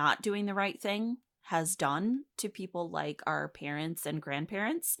what not doing the right thing has done to people like our parents and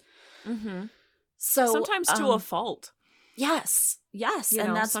grandparents. Mm-hmm. So, Sometimes to a fault. yes,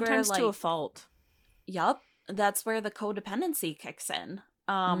 and that's where, sometimes to a like, fault. yup, that's where the codependency kicks in.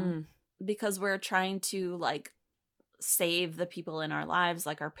 Mm. Because we're trying to, like, save the people in our lives,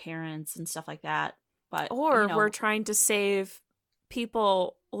 like our parents and stuff like that. But, Or we're trying to save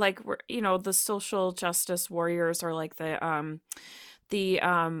people, like, we're, the social justice warriors, or like the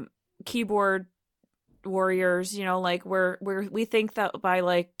keyboard warriors, like we think that by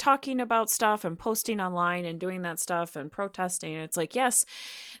like talking about stuff and posting online and doing that stuff and protesting, it's like, yes,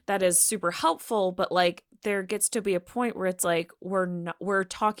 that is super helpful, but like there gets to be a point where it's like we're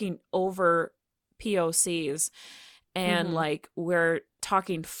talking over POCs, and Mhm. like we're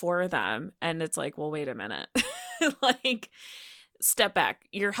talking for them, and it's like, well, wait a minute. Like, step back.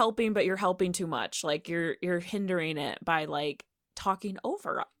 You're helping, but you're helping too much. Like, you're hindering it by like talking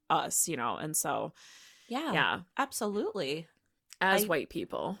over us, and so Yeah, yeah. absolutely. As I white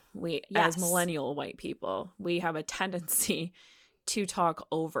people, as Yes. millennial white people, we have a tendency to talk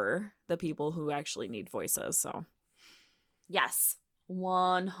over the people who actually need voices. So Yes.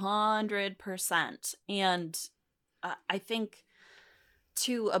 100%. And I think,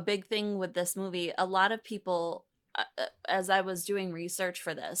 too, a big thing with this movie, a lot of people, as I was doing research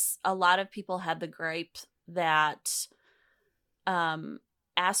for this, a lot of people had the gripe that um,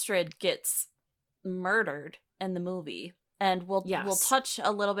 Astrid gets murdered in the movie. And we'll yes. touch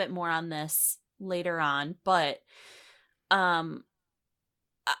a little bit more on this later on, but um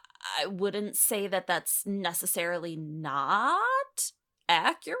I, I wouldn't say that that's necessarily not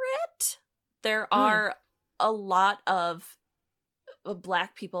accurate. There Mm. are a lot of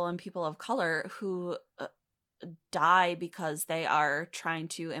Black people and people of color who die because they are trying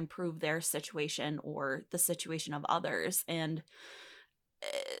to improve their situation or the situation of others. And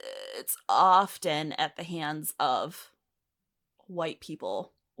it's often at the hands of white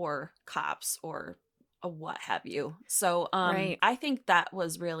people or cops or what have you. So Right. I think that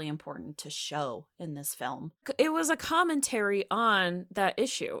was really important to show in this film. It was a commentary on that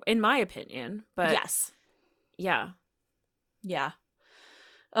issue, in my opinion. But Yes. yeah. Yeah.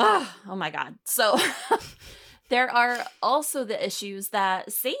 Oh my god. So there are also the issues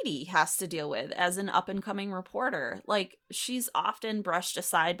that Sadie has to deal with as an up and coming reporter. Like, she's often brushed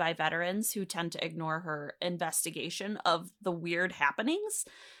aside by veterans who tend to ignore her investigation of the weird happenings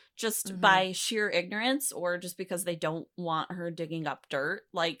just Mm-hmm. by sheer ignorance or just because they don't want her digging up dirt.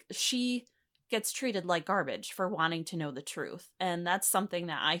 Like, she gets treated like garbage for wanting to know the truth. And that's something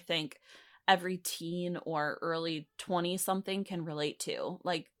that I think every teen or early 20 something can relate to.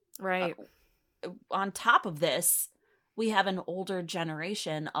 Like, Right. on top of this, we have an older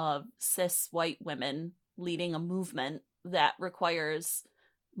generation of cis white women leading a movement that requires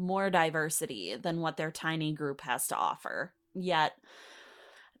more diversity than what their tiny group has to offer. Yet,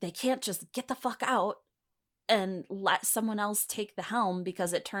 they can't just get the fuck out and let someone else take the helm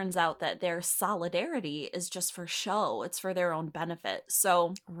because it turns out that their solidarity is just for show. It's for their own benefit.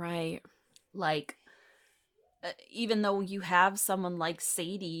 So, Right. like, even though you have someone like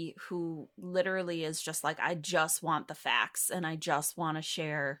Sadie who literally is just like, I just want the facts and I just want to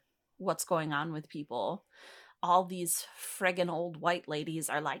share what's going on with people, all these friggin' old white ladies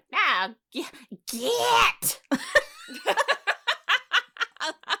are like, nah, get!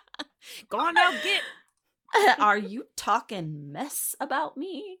 Go on now, get. Are you talking mess about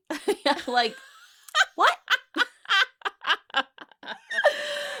me? Like, what?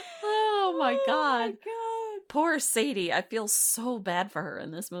 Oh my Oh my god. god. Poor Sadie. I feel so bad for her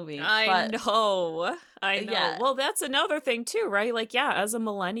in this movie. I But know. I know. yeah. Well, that's another thing too, right? Like, yeah, as a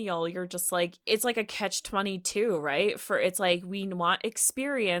millennial, you're just like, it's like a catch 22, right? For it's like, we want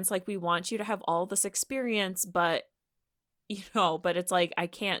experience. Like, we want you to have all this experience, but, but it's like, I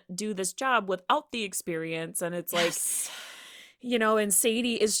can't do this job without the experience. And it's like, Yes. and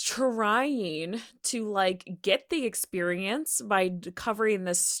Sadie is trying to like get the experience by covering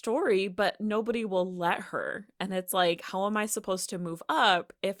this story, but nobody will let her. And it's like, how am I supposed to move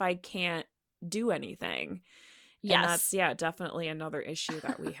up if I can't do anything? And that's, Yes. yeah, definitely another issue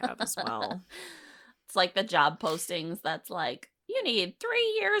that we have as well. It's like the job postings that's like, you need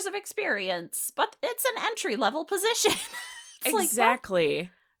 3 years of experience, but it's an entry level position. It's like, what?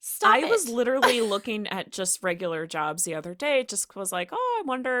 Exactly. Stop I was it. literally looking at just regular jobs the other day. Just was like, oh, I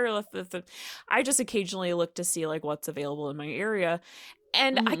wonder if I just occasionally look to see like what's available in my area.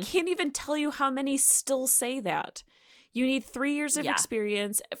 And I Hmm. can't even tell you how many still say that. You need 3 years of Yeah.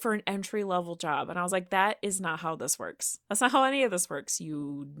 experience for an entry level job. And I was like, that is not how this works. That's not how any of this works,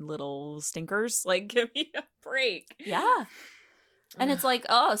 you little stinkers. Like, give me a break. Yeah. And it's like,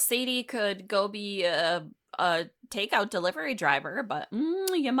 oh, Sadie could go be a takeout delivery driver, but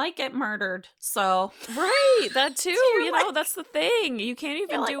you might get murdered. So, Right, that too. so you're like, That's the thing. You can't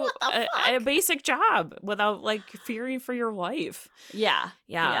even do what the a fuck? basic job without like fearing for your life. Yeah.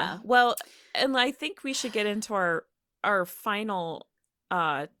 Yeah. Yeah. Well, and I think we should get into our final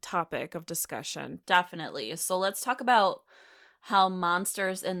topic of discussion. Definitely. So let's talk about how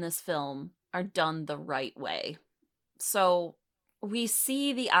monsters in this film are done the right way. So we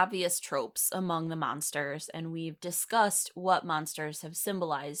see the obvious tropes among the monsters, and we've discussed what monsters have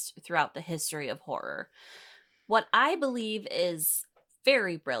symbolized throughout the history of horror. What I believe is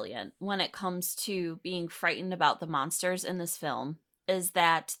very brilliant when it comes to being frightened about the monsters in this film is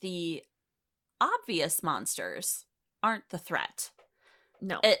that the obvious monsters aren't the threat.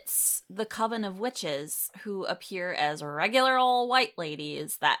 No. It's the coven of witches who appear as regular old white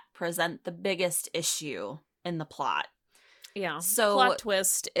ladies that present the biggest issue in the plot. Yeah. So, Plot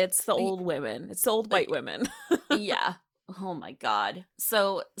twist, it's the y- old women. It's the old white women. yeah. Oh my god.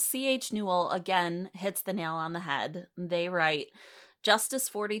 So, C.H. Newell again hits the nail on the head. They write, just as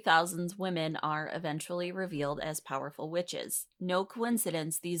 40,000 women are eventually revealed as powerful witches. No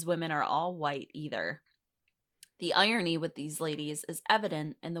coincidence these women are all white either. The irony with these ladies is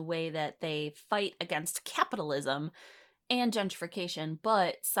evident in the way that they fight against capitalism and gentrification,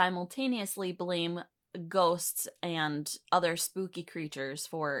 but simultaneously blame ghosts and other spooky creatures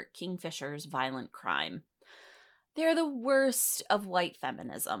for Kingfisher's violent crime. They're the worst of white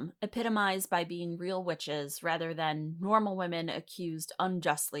feminism, epitomized by being real witches rather than normal women accused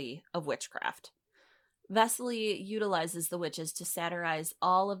unjustly of witchcraft. Vesely utilizes the witches to satirize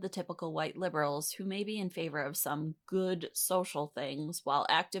all of the typical white liberals who may be in favor of some good social things while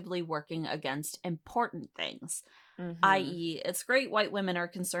actively working against important things, Mhm. i.e., it's great white women are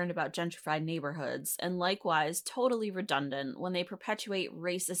concerned about gentrified neighborhoods, and likewise totally redundant when they perpetuate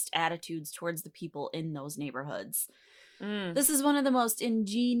racist attitudes towards the people in those neighborhoods. Mm. This is one of the most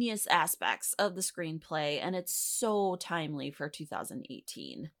ingenious aspects of the screenplay, and it's so timely for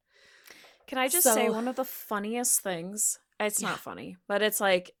 2018. Can I just say So, one of the funniest things? It's yeah. not funny, but it's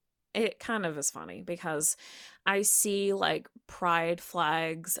like it kind of is funny because I see like pride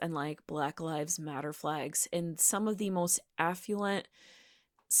flags and like Black Lives Matter flags in some of the most affluent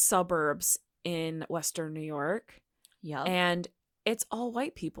suburbs in Western New York, Yep. and it's all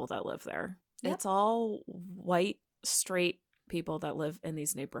white people that live there. Yep. It's all white, straight people that live in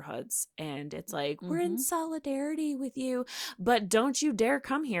these neighborhoods. And it's like, we're in Mm-hmm. solidarity with you, but don't you dare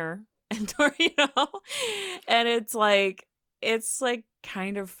come here. And, and it's like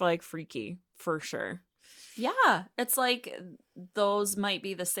kind of like freaky for sure. Yeah. It's like those might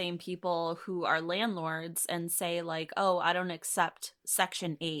be the same people who are landlords and say, like, oh, I don't accept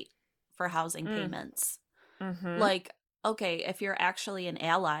Section 8 for housing Mm, payments. mm-hmm. Like, okay, if you're actually an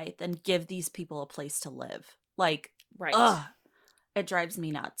ally, then give these people a place to live. Like, Right. ugh, it drives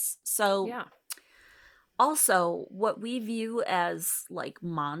me nuts. So, Yeah. also, what we view as like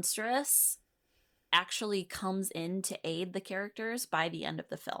monstrous actually comes in to aid the characters by the end of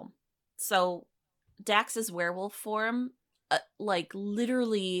the film. So, Dax's werewolf form, like,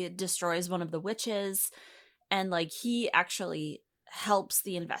 literally destroys one of the witches, and like he actually helps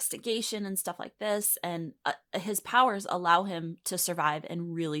the investigation and stuff like this, and his powers allow him to survive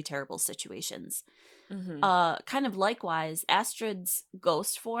in really terrible situations. Mm-hmm. Kind of likewise, Astrid's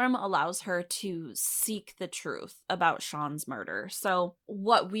ghost form allows her to seek the truth about Sean's murder. So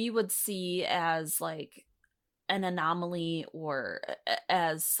what we would see as like an anomaly or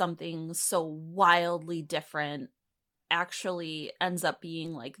as something so wildly different actually ends up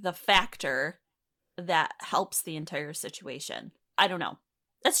being like the factor that helps the entire situation. I don't know.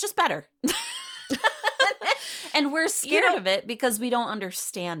 It's just better. And we're You scared know, of it because we don't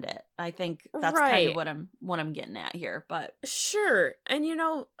understand it. I think that's kind of right. what I'm getting at here, but Sure. And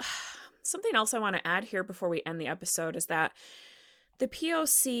something else I want to add here before we end the episode is that the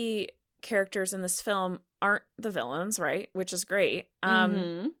POC characters in this film aren't the villains, right? Which is great.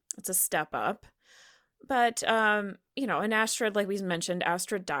 mhm. It's a step up. But in Astrid, like we mentioned,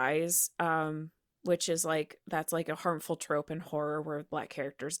 Astrid dies, which is like that's like a harmful trope in horror where black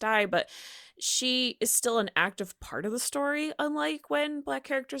characters die, but she is still an active part of the story, unlike when black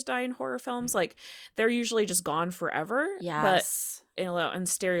characters die in horror films. Like they're usually just gone forever, but Yes. and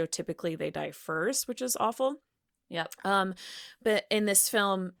stereotypically they die first, which is awful. Yep. But in this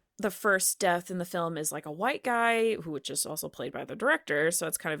film, the first death in the film is like a white guy which is also played by the director, so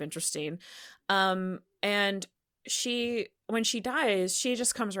it's kind of interesting. And when she dies, she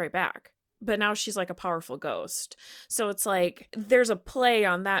just comes right back. But now she's like a powerful ghost. So it's like there's a play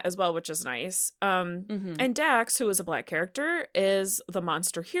on that as well, which is nice. Mhm. And Dax, who is a black character, is the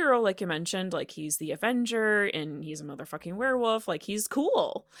monster hero, like you mentioned. Like he's the Avenger and he's a motherfucking werewolf. Like he's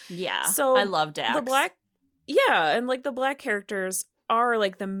cool. Yeah. I So love the Dax. black yeah, and like the black characters are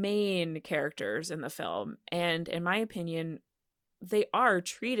like the main characters in the film, and in my opinion they are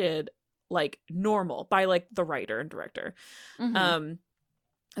treated like normal by like the writer and director. Mhm. um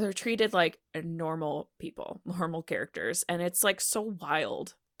they're treated like normal people, normal characters, and it's like so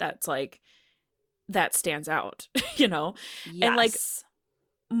wild that's like that stands out. And like Yes.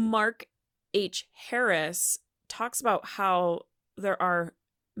 Mark H. Harris talks about how there are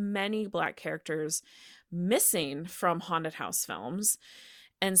many black characters missing from haunted house films,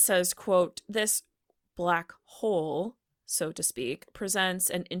 and says, quote, "This black hole, so to speak, presents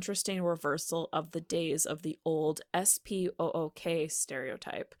an interesting reversal of the days of the old SPOOK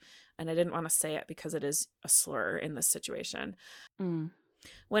stereotype." And I didn't want to say it because it is a slur in this situation. Mm.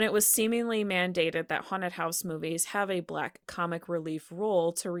 When it was seemingly mandated that haunted house movies have a black comic relief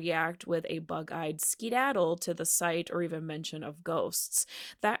role to react with a bug-eyed skedaddle to the sight or even mention of ghosts,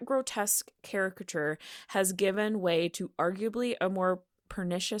 that grotesque caricature has given way to arguably a more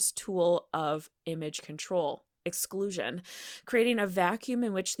pernicious tool of image control: exclusion, creating a vacuum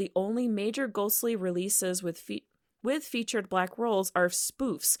in which the only major ghostly releases with featured black roles are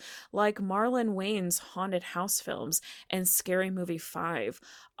spoofs like Marlon Wayne's haunted house films and Scary Movie 5,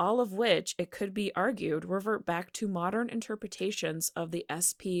 all of which, it could be argued, revert back to modern interpretations of the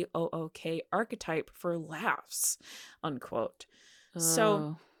SPOOK archetype for laughs, unquote. So,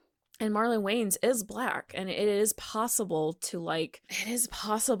 Oh. and Marlon Wayne's is black, and it is possible to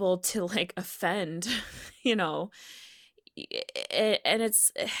offend, you know. And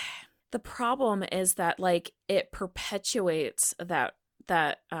it's the problem is that like it perpetuates that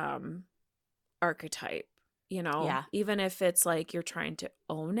archetype, Yeah. even if it's like you're trying to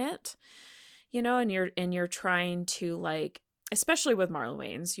own it, and you're trying to like, especially with Marlon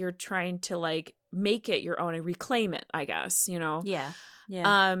Wayans, you're trying to like make it your own and reclaim it, I guess. Yeah.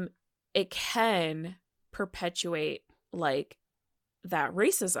 Yeah. um it can perpetuate like that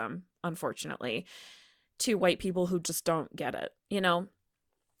racism, unfortunately, to white people who just don't get it.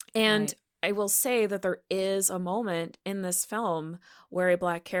 And Right. I will say that there is a moment in this film where a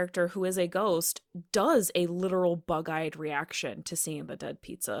black character who is a ghost does a literal bug-eyed reaction to seeing the dead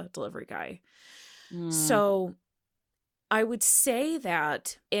pizza delivery guy. Mm. So I would say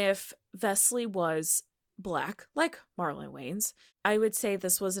that if Vesely was black, like Marlon Wayans, I would say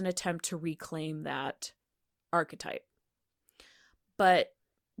this was an attempt to reclaim that archetype. But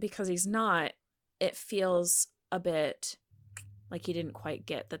because he's not, it feels a bit like he didn't quite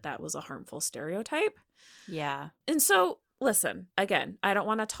get that that was a harmful stereotype. Yeah. And so, listen, again, I don't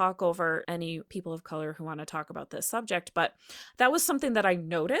want to talk over any people of color who want to talk about this subject, but that was something that I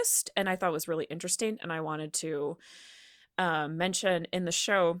noticed and I thought was really interesting, and I wanted to mention in the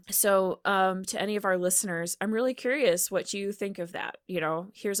show. So, to any of our listeners, I'm really curious what you think of that.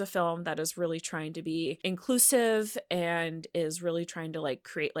 Here's a film that is really trying to be inclusive and is really trying to like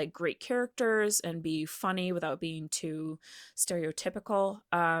create like great characters and be funny without being too stereotypical.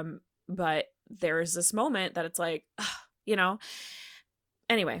 But there is this moment that it's like, you know.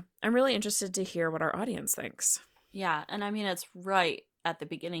 Anyway, I'm really interested to hear what our audience thinks. Yeah. And I mean, it's right at the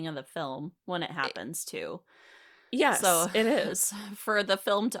beginning of the film when it happens too. Yes, So it is. for the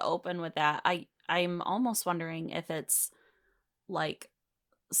film to open with that, I'm almost wondering if it's like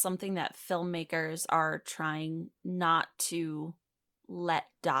something that filmmakers are trying not to let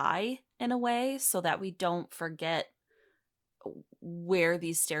die in a way so that we don't forget where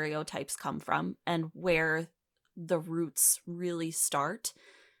these stereotypes come from and where the roots really start.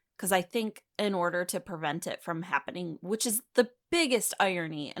 Because I think in order to prevent it from happening, which is the biggest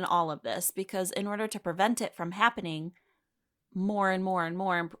irony in all of this, because in order to prevent it from happening more and more and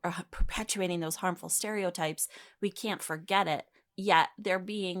more and perpetuating those harmful stereotypes, we can't forget it. Yet they're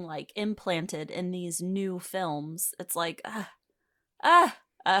being like implanted in these new films. It's like, ah.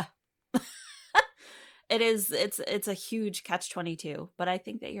 It's a huge catch-22, but I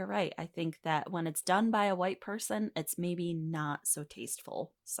think that you're right. I think that when it's done by a white person, it's maybe not so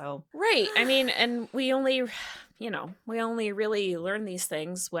tasteful. So Right. I mean, and we only really learn these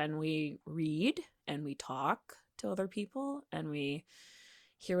things when we read and we talk to other people and we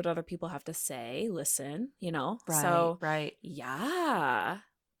hear what other people have to say, listen, So, right. yeah.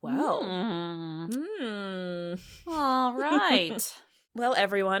 Well. All right. Well,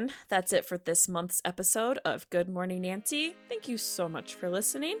 everyone, that's it for this month's episode of Good Morning Nancy. Thank you so much for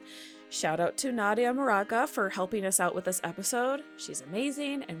listening. Shout out to Nadia Moraga for helping us out with this episode. She's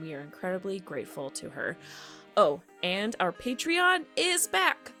amazing, and we are incredibly grateful to her. Oh, and our Patreon is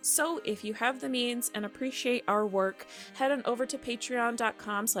back. So if you have the means and appreciate our work, head on over to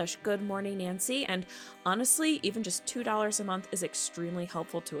patreon.com/goodmorningnancy. And honestly, even just $2 a month is extremely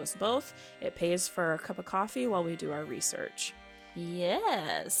helpful to us both. It pays for a cup of coffee while we do our research.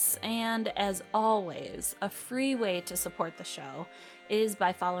 Yes, and as always, a free way to support the show is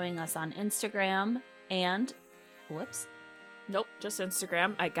by following us on Instagram and, Nope, just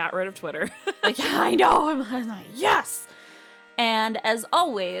Instagram. I got rid of Twitter. I know, I'm like, yes! And as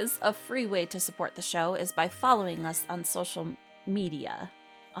always, a free way to support the show is by following us on social media.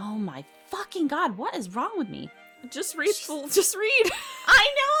 Oh my fucking God, what is wrong with me? Just read. Just read. I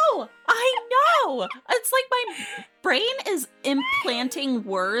know. It's like my brain is implanting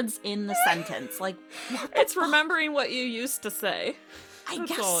words in the sentence. Like, it's remembering what you used to say. I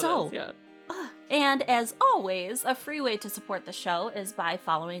guess so. Yeah. And as always, a free way to support the show is by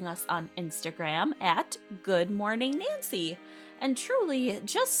following us on Instagram at Good Morning Nancy. And truly,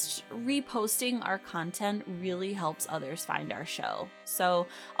 just reposting our content really helps others find our show. So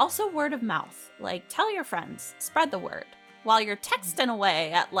also word of mouth, like tell your friends, spread the word. While you're texting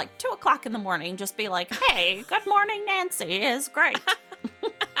away at like 2 o'clock in the morning, just be like, hey, Good Morning Nancy is great.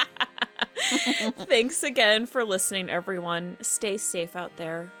 Thanks again for listening, everyone. Stay safe out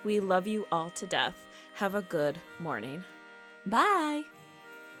there. We love you all to death. Have a good morning. Bye.